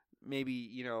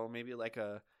 Maybe, like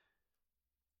a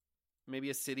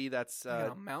city that's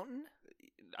a mountain?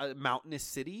 A mountainous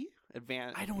city.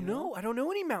 I don't know. I don't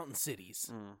know any mountain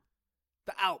cities.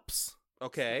 The Alps.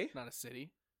 Okay. Not a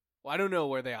city. Well, I don't know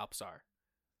where the Alps are.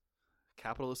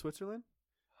 Capital of Switzerland?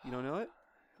 You don't know it?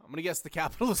 I'm going to guess the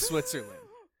capital of Switzerland.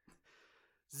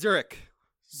 Zurich.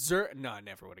 No, I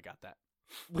never would have got that.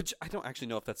 Which I don't actually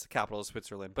know if that's the capital of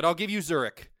Switzerland, but I'll give you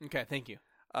Zurich. Okay, thank you.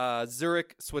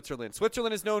 Zurich, Switzerland.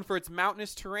 Switzerland is known for its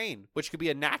mountainous terrain, which could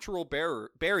be a natural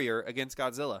barrier against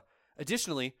Godzilla.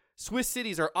 Additionally, Swiss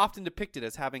cities are often depicted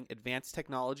as having advanced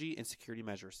technology and security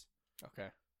measures. Okay.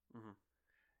 Mm-hmm.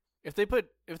 If they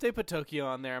put Tokyo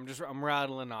on there, I'm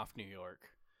rattling off New York.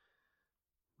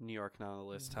 New York not on the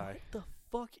list, Ty. What the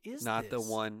fuck is not this? the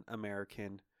one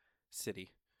American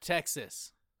city.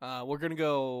 Texas. We're gonna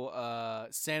go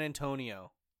San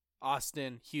Antonio,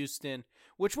 Austin, Houston.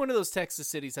 Which one of those Texas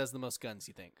cities has the most guns,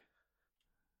 you think?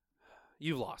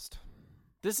 You've lost.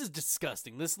 This is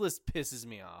disgusting. This list pisses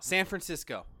me off. San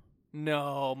Francisco.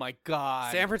 No, my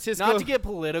God. San Francisco. Not to get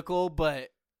political, but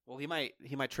well, he might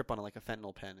trip on like a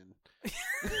fentanyl pen and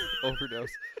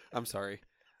overdose. I'm sorry.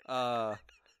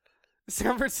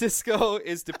 San Francisco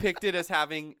is depicted as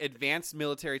having advanced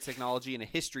military technology and a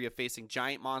history of facing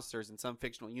giant monsters in some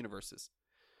fictional universes.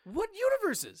 What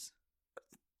universes?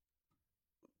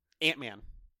 Ant-Man.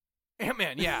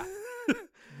 Ant-Man, yeah.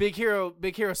 Big Hero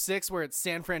 6, where it's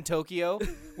San Fran, Tokyo,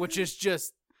 which is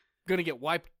just gonna get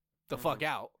wiped the fuck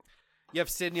out. You have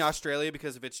Sydney, Australia,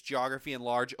 because of its geography and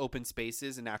large open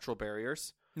spaces and natural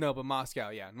barriers. No, but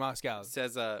Moscow, Moscow. It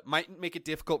says might make it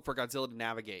difficult for Godzilla to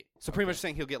navigate. So pretty much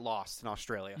saying he'll get lost in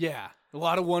Australia. Yeah, a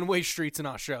lot of one-way streets in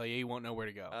Australia. You won't know where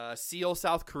to go. Seoul,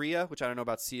 South Korea, which I don't know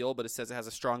about Seoul, but it says it has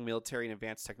a strong military and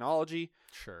advanced technology.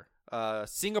 Sure.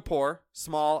 Singapore,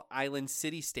 small island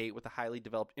city-state with a highly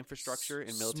developed infrastructure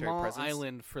and military presence. Small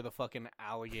island for the fucking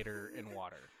alligator in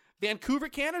water. Vancouver,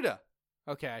 Canada.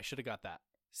 Okay, I should have got that.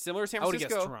 Similar to San I would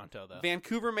Francisco, have guessed Toronto, though.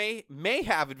 Vancouver may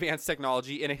have advanced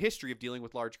technology and a history of dealing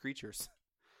with large creatures.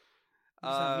 What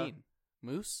does that mean?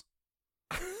 Moose?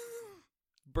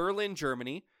 Berlin,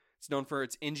 Germany. It's known for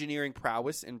its engineering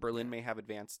prowess, and Berlin may have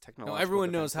advanced technology. No,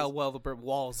 everyone knows how well the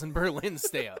walls in Berlin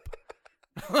stay up.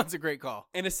 That's a great call.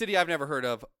 In a city I've never heard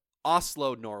of,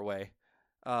 Oslo, Norway.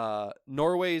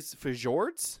 Norway's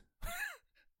fjords?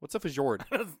 What's a fjord?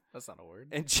 That's not a word.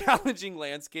 And challenging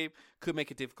landscape could make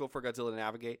it difficult for Godzilla to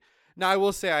navigate. Now, I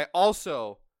will say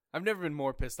I've never been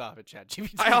more pissed off at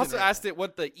ChatGPT. I also asked it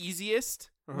what the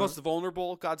easiest, most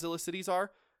vulnerable Godzilla cities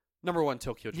are. Number 1,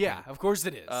 Tokyo, Japan. Yeah, of course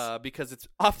it is. Because it's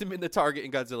often been the target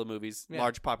in Godzilla movies. Yeah.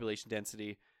 Large population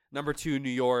density. Number 2, New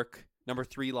York. Number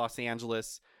 3, Los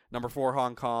Angeles. Number 4,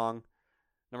 Hong Kong.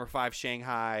 Number 5,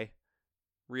 Shanghai.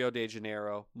 Rio de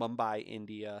Janeiro. Mumbai,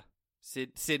 India.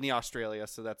 Sydney, Australia.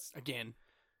 So that's again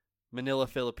Manila,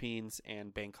 Philippines,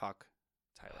 and Bangkok,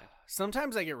 Thailand.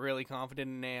 Sometimes I get really confident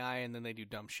in AI, and then they do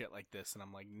dumb shit like this, and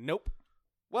I'm like, nope.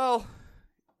 Well,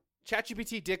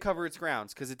 ChatGPT did cover its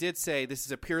grounds because it did say this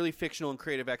is a purely fictional and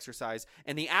creative exercise,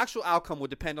 and the actual outcome would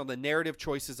depend on the narrative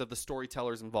choices of the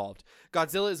storytellers involved.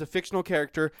 Godzilla is a fictional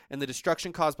character, and the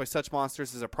destruction caused by such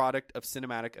monsters is a product of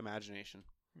cinematic imagination.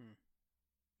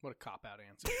 What a cop-out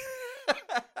answer.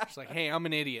 It's like, hey, I'm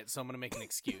an idiot, so I'm going to make an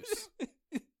excuse.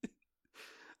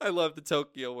 I love the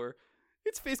Tokyo where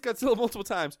it's faced Godzilla multiple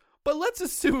times, but let's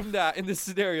assume that in this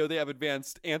scenario they have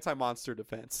advanced anti-monster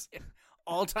defense.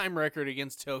 All-time record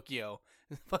against Tokyo.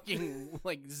 Fucking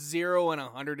like 0 and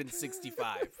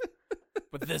 165.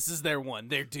 But this is their one.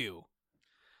 They're due.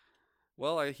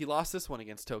 Well, he lost this one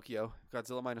against Tokyo.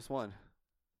 Godzilla Minus One.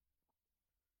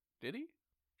 Did he?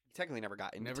 He technically never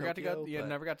got into never Tokyo.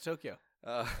 Never got to Tokyo.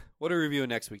 What are we reviewing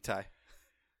next week, Ty?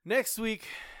 Next week,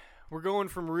 we're going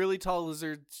from really tall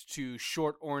lizards to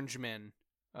short orange men.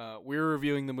 We're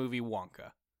reviewing the movie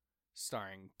Wonka,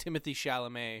 starring Timothée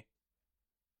Chalamet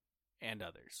and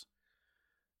others.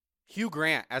 Hugh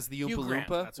Grant as the Oompa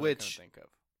Loompa, that's what which, I think of.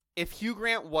 If Hugh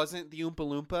Grant wasn't the Oompa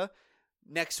Loompa,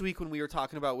 next week when we were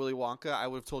talking about Willy Wonka, I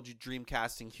would have told you dream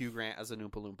casting Hugh Grant as an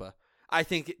Oompa Loompa. I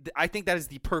think that is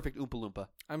the perfect Oompa Loompa.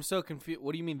 I'm so confused.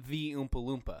 What do you mean the Oompa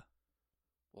Loompa?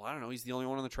 Well, I don't know. He's the only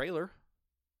one in the trailer.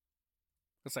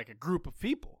 It's like a group of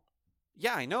people.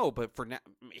 Yeah, I know, but for now,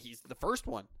 he's the first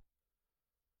one.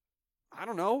 I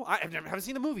don't know. I haven't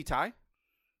seen the movie, Ty.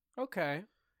 Okay.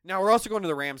 Now, we're also going to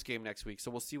the Rams game next week, so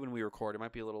we'll see when we record. It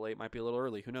might be a little late, might be a little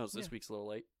early. Who knows? This week's a little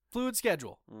late. Fluid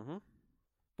schedule. Mm-hmm.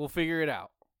 We'll figure it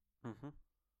out. Mm-hmm.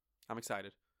 I'm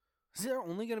excited. Is there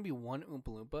only going to be one Oompa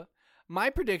Loompa? My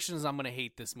prediction is I'm going to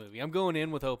hate this movie. I'm going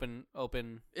in with open.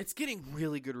 It's getting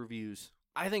really good reviews.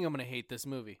 I think I'm going to hate this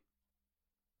movie.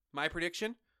 My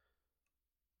prediction? $1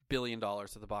 billion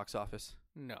at the box office.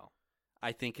 No.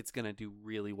 I think it's going to do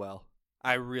really well.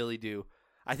 I really do.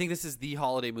 I think this is the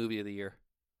holiday movie of the year.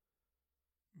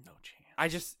 No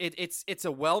chance. It's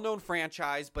a well-known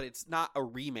franchise, but it's not a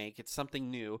remake. It's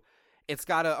something new. It's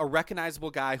got a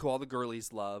recognizable guy who all the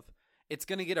girlies love. It's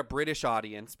going to get a British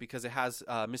audience because it has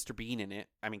Mr. Bean in it.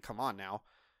 I mean, come on now.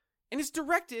 And it's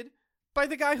directed by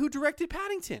the guy who directed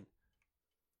Paddington.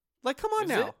 Like, come on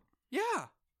now. It? Yeah.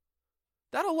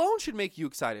 That alone should make you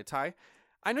excited, Ty.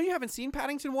 I know you haven't seen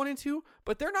Paddington 1 and 2,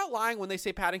 but they're not lying when they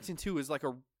say Paddington 2 is like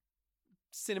a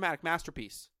cinematic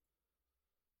masterpiece.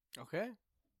 Okay.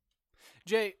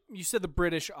 Jay, you said the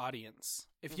British audience.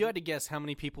 If you had to guess how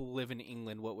many people live in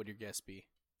England, what would your guess be?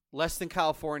 Less than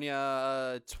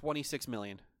California, 26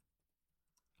 million.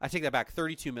 I take that back,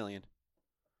 32 million.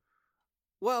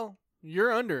 Well,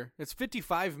 you're under. It's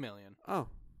 55 million. Oh,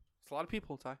 it's a lot of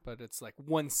people, Ty. But it's like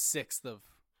 1/6 of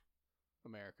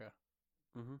America.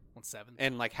 Mm-hmm. 1/7.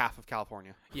 And like half of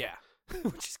California. Yeah.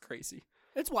 Which is crazy.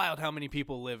 It's wild how many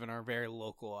people live in our very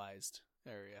localized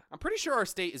area. I'm pretty sure our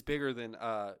state is bigger than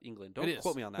England. Don't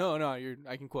quote me on that. No,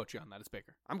 I can quote you on that. It's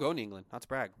bigger. I'm going to England, not to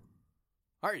brag.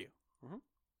 Are you? Mm-hmm.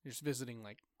 You're just visiting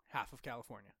like half of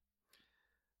California.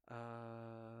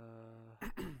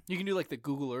 You can do like the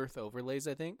Google Earth overlays,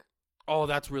 I think. Oh,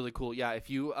 that's really cool. Yeah, if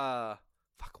you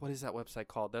what is that website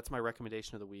called? That's my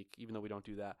recommendation of the week, even though we don't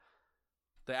do that.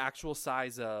 The actual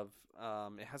size of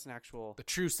it has an actual The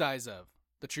true size of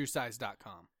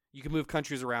thetruesize.com. You can move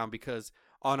countries around because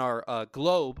on our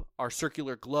globe, our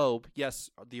circular globe, yes,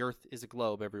 the Earth is a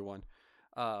globe, everyone.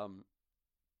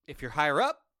 If you're higher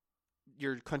up,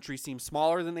 your country seems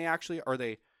smaller than they actually are.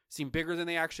 They seem bigger than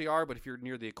they actually are. But if you're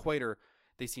near the equator,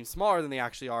 they seem smaller than they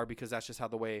actually are because that's just how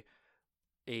the way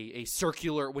a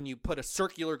circular, when you put a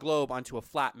circular globe onto a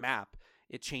flat map,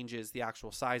 it changes the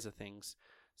actual size of things.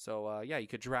 So, you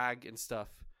could drag and stuff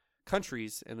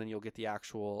countries, and then you'll get the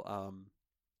actual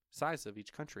size of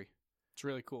each country. It's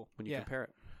really cool when you compare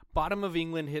it. Bottom of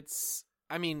England hits,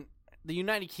 I mean, the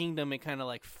United Kingdom, it kind of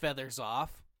like feathers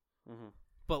off. Mm-hmm.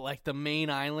 But like the main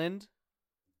island,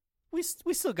 we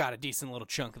still got a decent little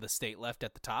chunk of the state left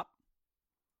at the top.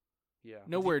 Yeah.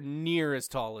 Nowhere near as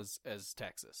tall as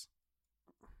Texas.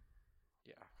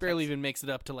 Yeah. Barely even makes it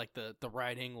up to like the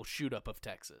right angle shoot up of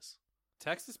Texas.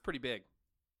 Texas is pretty big.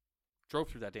 Drove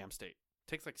through that damn state.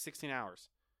 Takes like 16 hours.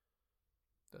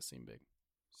 Does seem big.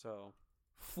 So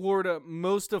Florida,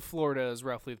 most of Florida is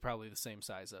roughly probably the same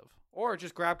size of. Or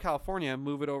just grab California and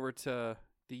move it over to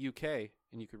the UK,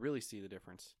 and you could really see the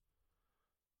difference.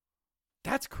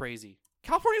 That's crazy.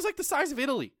 California's like the size of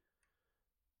Italy.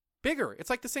 Bigger. It's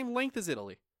like the same length as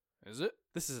Italy. Is it?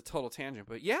 This is a total tangent,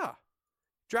 but yeah.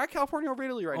 Drag California over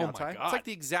Italy right now, Ty. God. It's like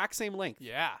the exact same length.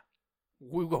 Yeah.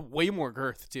 We got way more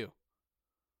girth, too.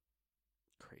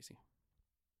 Crazy.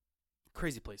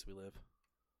 Crazy place we live.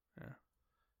 Yeah.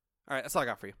 All right, that's all I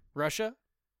got for you. Russia?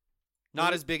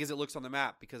 Not as big as it looks on the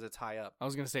map because it's high up. I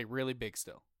was going to say really big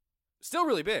still. Still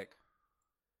really big.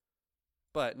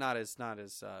 But not as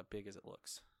big as it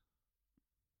looks.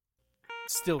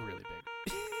 Still really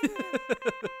big.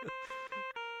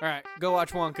 All right, go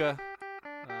watch Wonka.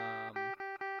 I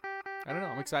don't know.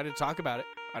 I'm excited to talk about it.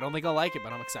 I don't think I'll like it,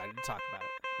 but I'm excited to talk about it.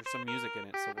 There's some music in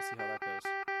it, so we'll see how that goes.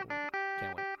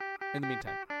 Can't wait. In the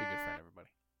meantime, be a good friend, everybody.